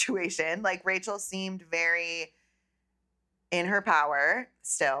hostage situation. Like Rachel seemed very in her power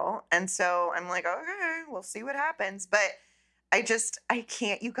still. And so I'm like, okay, we'll see what happens. But I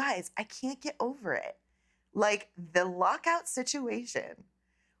can't, you guys, I can't get over it. Like the lockout situation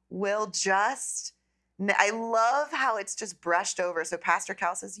will just, I love how it's just brushed over. So Pastor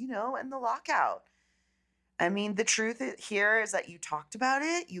Cal says, and the lockout. I mean, the truth here is that you talked about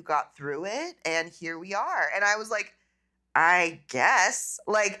it, you got through it, and here we are. And I was like, I guess.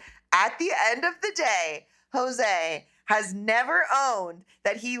 Like at the end of the day, Jose has never owned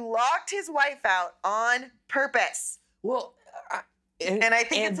that he locked his wife out on purpose. Well, and I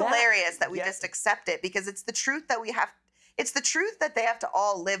think it's hilarious that we just accept it, because it's the truth that it's the truth that they have to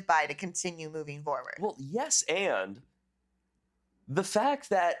all live by to continue moving forward. Well, yes, and the fact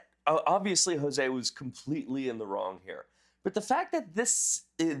that obviously Jose was completely in the wrong here, but the fact that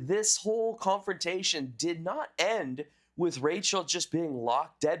this whole confrontation did not end with Rachel just being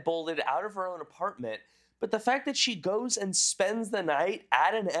locked, deadbolted out of her own apartment, but the fact that she goes and spends the night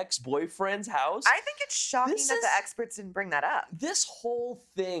at an ex-boyfriend's house. I think it's shocking that the experts didn't bring that up. This whole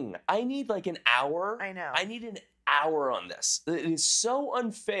thing, I need like an hour. I know. I need an hour on this. It is so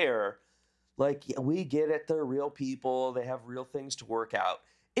unfair. Like, we get it. They're real people. They have real things to work out.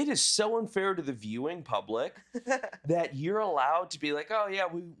 It is so unfair to the viewing public that you're allowed to be like, oh, yeah,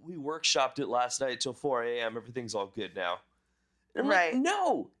 we workshopped it last night till 4 a.m. Everything's all good now. And right. Like,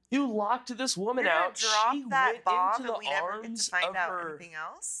 no. You locked this woman out. Drop she that went bomb into the and we never get to arms find of out her. anything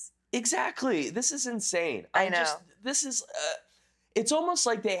else. Exactly. This is insane. I know. This is. It's almost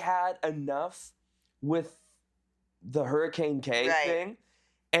like they had enough with the Hurricane K thing,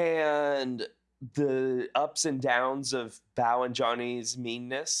 and the ups and downs of Bao and Johnny's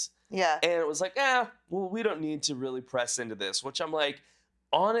meanness. Yeah. And it was like, well, we don't need to really press into this. Which I'm like,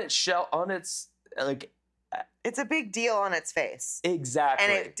 it's a big deal on its face. Exactly.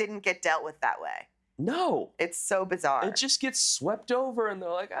 And it didn't get dealt with that way. No. It's so bizarre. It just gets swept over and they're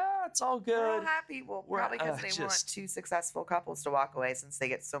like, it's all good. We're all happy. Well, probably because they want two successful couples to walk away, since they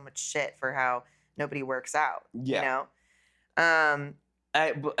get so much shit for how nobody works out. Yeah. I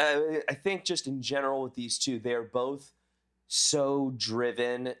think just in general with these two, they're both so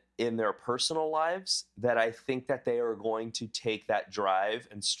driven in their personal lives that I think that they are going to take that drive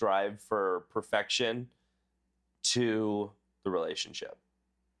and strive for perfection to the relationship.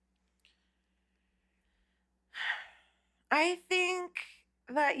 I think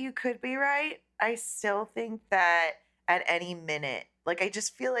that you could be right. I still think that at any minute, like I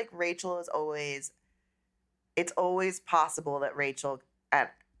just feel like Rachel is always, it's always possible that Rachel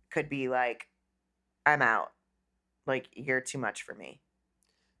could be like, I'm out. Like, you're too much for me.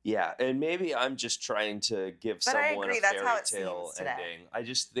 Yeah, and maybe I'm just trying to give someone a fairy tale ending. I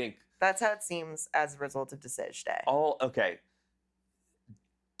just think that's how it seems as a result of Decision Day. Okay.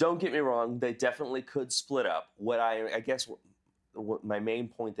 Don't get me wrong; they definitely could split up. What my main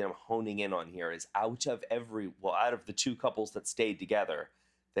point that I'm honing in on here is out of the two couples that stayed together,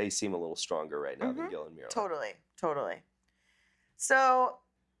 they seem a little stronger right now than Gil and Mira. Totally. So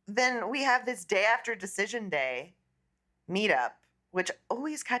then we have this day after Decision Day meetup, which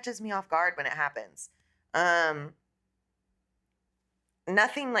always catches me off guard when it happens.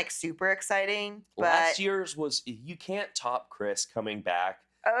 Nothing like super exciting. But last year's was, you can't top Chris coming back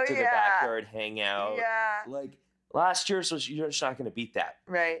to the backyard hangout. Yeah. Like last year's was, you're just not going to beat that.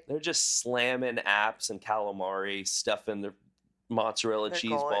 Right. They're just slamming apps and calamari, stuffing their mozzarella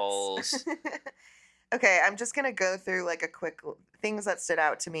cheese balls. Okay, I'm just going to go through like a quick things that stood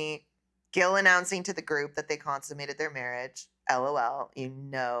out to me. Gil announcing to the group that they consummated their marriage. LOL.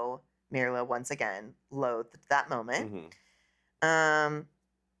 Mirla once again loathed that moment. Mm-hmm.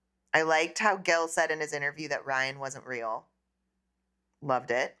 I liked how Gil said in his interview that Ryan wasn't real.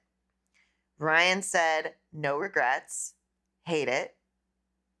 Loved it. Ryan said, no regrets. Hate it.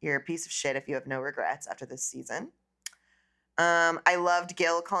 You're a piece of shit if you have no regrets after this season. I loved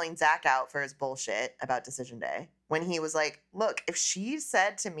Gil calling Zach out for his bullshit about Decision Day. When he was like, look, if she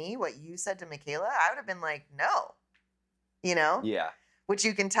said to me what you said to Michaela, I would have been like, no. Yeah. Which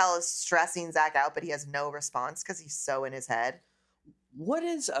you can tell is stressing Zach out, but he has no response because he's so in his head. what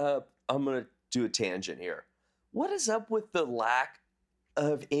is up? I'm gonna do a tangent here. What is up with the lack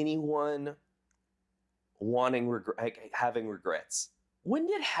of anyone having regrets? When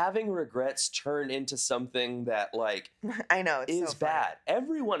did having regrets turn into something that like I know, it's is so funny. bad?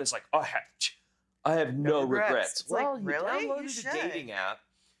 Everyone is like, I have no regrets. It's like, Well, you really? You downloaded a should. dating app,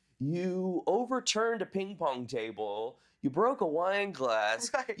 you overturned a ping pong table, you broke a wine glass,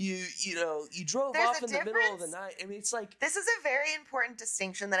 Right. you drove There's off a in the middle of the difference. night. I mean, it's like, This is a very important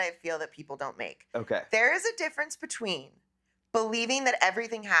distinction that I feel that people don't make. okay, There is a difference between believing that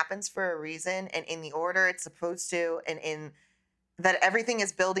everything happens for a reason and in the order it's supposed to, and in that everything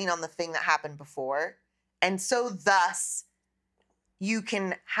is building on the thing that happened before. And so thus you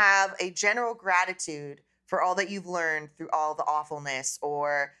can have a general gratitude for all that you've learned through all the awfulness,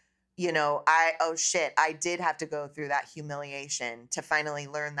 or I did have to go through that humiliation to finally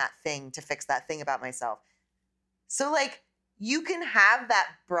learn that thing, to fix that thing about myself. So like you can have that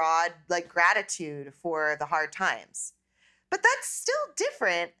broad like gratitude for the hard times. But that's still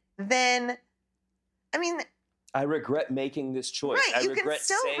different than, I mean, I regret making this choice. right, I you can regret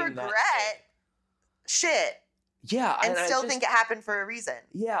still saying that regret thing. shit Yeah, and I still just, think it happened for a reason.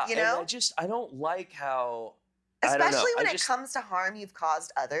 yeah, you and know? I don't like how, I don't know. Especially when I it just, comes to harm you've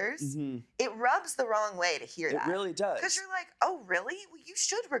caused others, Mhm. it rubs the wrong way to hear It that. really does. Because you're like, oh, really? Well, you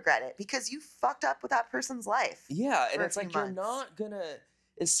should regret it because you fucked up with that person's life. Yeah, and for a it's few like you're months. not gonna.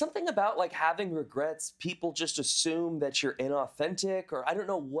 It's something about like having regrets. People just assume that you're inauthentic, or I don't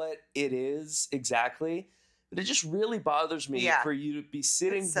know what it is exactly, but it just really bothers me Yeah. for you to be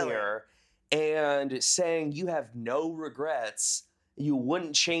sitting It's silly. here and saying you have no regrets, you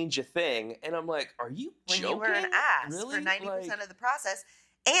wouldn't change a thing, and I'm like, are you When joking? you were an ass Really? for 90% Like, of the process.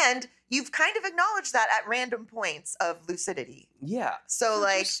 And you've kind of acknowledged that at random points of lucidity. yeah. So,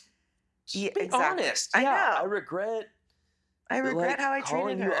 like, just yeah, be exactly. honest. I Yeah, know. I regret like how I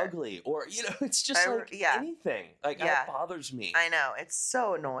calling treated you her. ugly, or it's just like yeah. anything. Like Yeah. that bothers me. I know. It's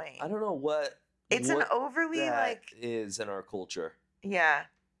so annoying. I don't know what It's an what overly, that like, is in our culture. yeah.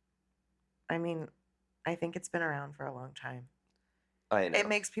 I mean, I think it's been around for a long time. I know. It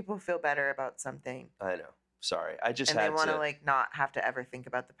makes people feel better about something. I know. Sorry, I just And had they want to. to, like, not have to ever think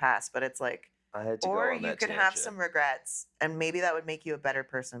about the past. But it's like, I had to go or on you that could tangent. have some regrets, and maybe that would make you a better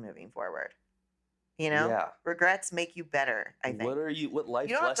person moving forward. You know? Yeah. Regrets make you better, I think. What life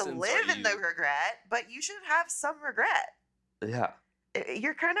You don't have to lessons live are in the you? regret, but you should have some regret. Yeah.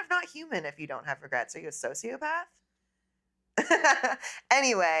 You're kind of not human if you don't have regrets. Are you a sociopath?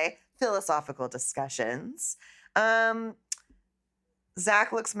 Anyway, philosophical discussions.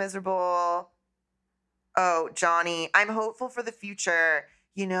 Zach looks miserable. Oh, Johnny, I'm hopeful for the future.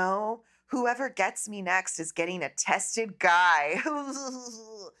 You know, whoever gets me next is getting a tested guy.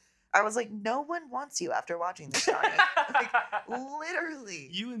 I was like, no one wants you after watching this, Johnny. Like, literally.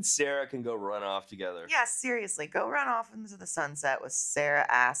 You and Sarah can go run off together. Yeah, seriously, go run off into the sunset with Sarah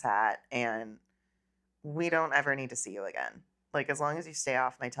Asshat, and we don't ever need to see you again. Like, as long as you stay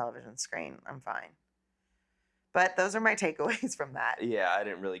off my television screen, I'm fine. But those are my takeaways from that. Yeah, I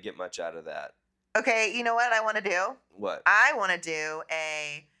didn't really get much out of that. Okay, you know what I want to do? What? I want to do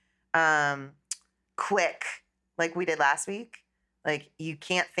a quick, like we did last week. Like, you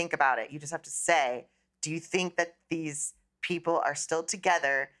can't think about it. You just have to say, do you think that these people are still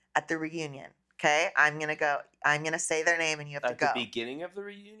together at the reunion? Okay, I'm going to say their name and you have to go. At the beginning of the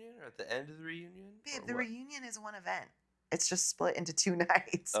reunion or at the end of the reunion? Babe, Or the what? reunion is one event. It's just split into 2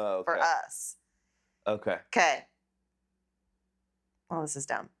 nights Oh, for okay. us. Okay. Okay. Well, this is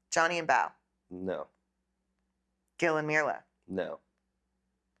dumb. Johnny and Bao. No. Gil and Mirla. No.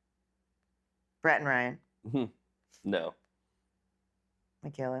 Brett and Ryan. No.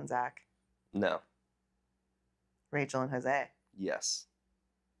 Michaela and Zach. No. Rachel and Jose. Yes.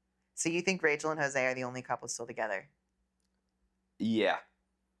 So you think Rachel and Jose are the only couple still together? Yeah.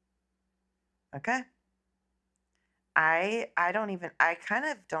 Okay. I kind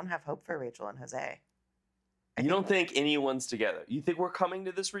of don't have hope for Rachel and Jose. You don't think anyone's together. You think we're coming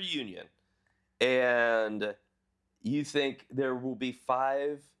to this reunion and you think there will be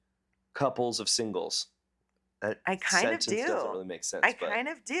 5 couples of singles. That I kind of sentence do. doesn't really make sense. I kind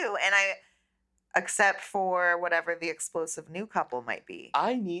of do. And except for whatever the explosive new couple might be.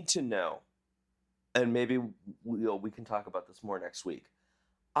 I need to know, and maybe we can talk about this more next week.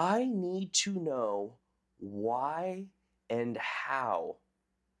 I need to know why and how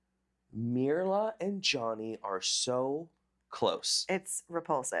Mirla and Johnny are so close. It's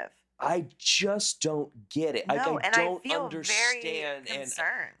repulsive. I just don't get it. No, like, I and don't I feel understand, very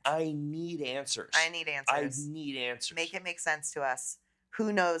concerned. and I need answers. I need answers. I need answers. Make it make sense to us.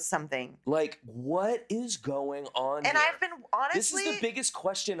 who knows something. Like, what is going on And here? I've been, honestly... This is the biggest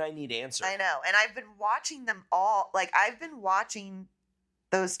question I need answered. I know. And I've been watching them all. Like, I've been watching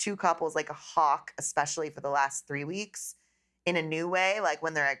those two couples like a hawk, especially for the last 3 weeks, in a new way. Like,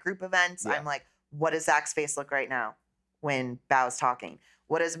 when they're at group events, Yeah. I'm like, what does Zach's face look right now when Bao's talking?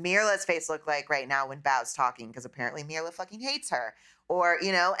 What does Mirla's face look like right now when Bao's talking? Because apparently Mirla fucking hates her. Or,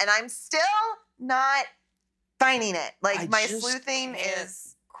 you know, and I'm still not finding it. Like, I my just sleuthing can't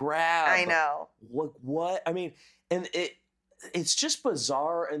is... grab. I know. What? I mean, and it's just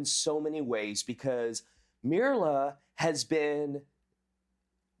bizarre in so many ways because Mirla has been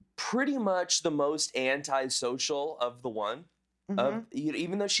pretty much the most antisocial of the one. Of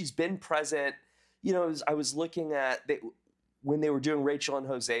even though she's been present, you know, I was looking at when they were doing Rachel and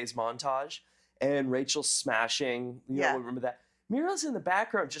Jose's montage, and Rachel's smashing. You know, remember that? Mirla's in the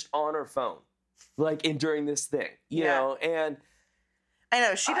background, just on her phone, like during this thing. You know, and I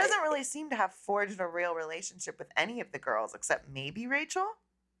know she doesn't really seem to have forged a real relationship with any of the girls except maybe Rachel.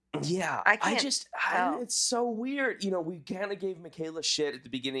 Yeah, I can't it's so weird. You know, we kind of gave Michaela shit at the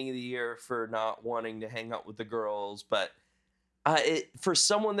beginning of the year for not wanting to hang out with the girls, but for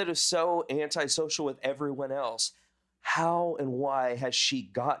someone that is so antisocial with everyone else, how and why has she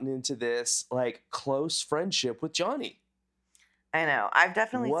gotten into this like close friendship with Johnny? I know. I've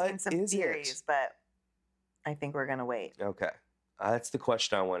definitely seen some theories, but I think we're gonna wait. Okay, that's the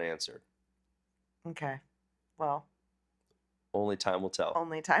question I want answered. Okay, well, only time will tell.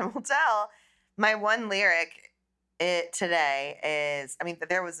 Only time will tell. My one lyric today is, I mean,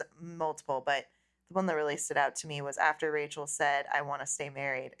 there was multiple, but the one that really stood out to me was after Rachel said, "I want to stay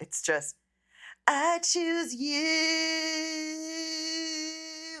married." It's just, I choose you.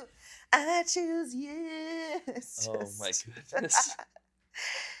 I choose you. It's oh my goodness.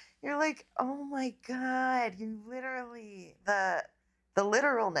 You're like, oh my God. You literally, the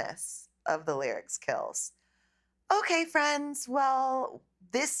literalness of the lyrics kills. Okay, friends. Well,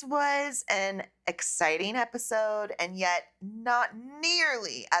 this was an exciting episode and yet not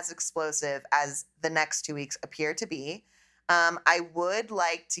nearly as explosive as the next 2 weeks appear to be. I would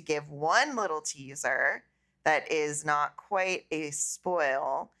like to give one little teaser that is not quite a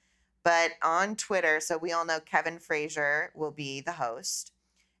spoil, but on Twitter, so we all know Kevin Frazier will be the host,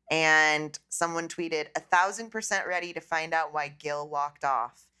 and someone tweeted 1,000% ready to find out why Gil walked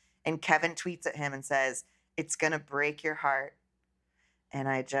off. And Kevin tweets at him and says, "It's going to break your heart." And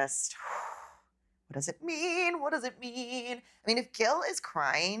I just, what does it mean? What does it mean? I mean, if Gil is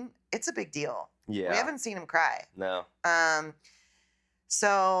crying, it's a big deal. Yeah. We haven't seen him cry. No.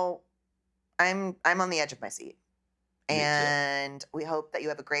 So I'm on the edge of my seat. Me and too. We hope that you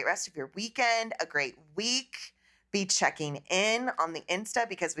have a great rest of your weekend, a great week. Be checking in on the Insta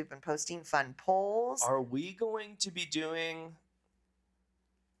because we've been posting fun polls. Are we going to be doing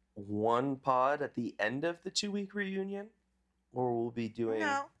one pod at the end of the 2-week reunion? Or we'll be doing...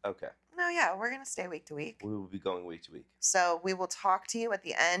 No. Okay. No, yeah, we're going to stay week to week. We will be going week to week. So we will talk to you at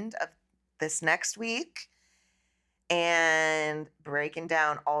the end of this next week and breaking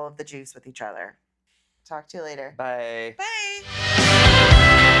down all of the juice with each other. Talk to you later. Bye. Bye.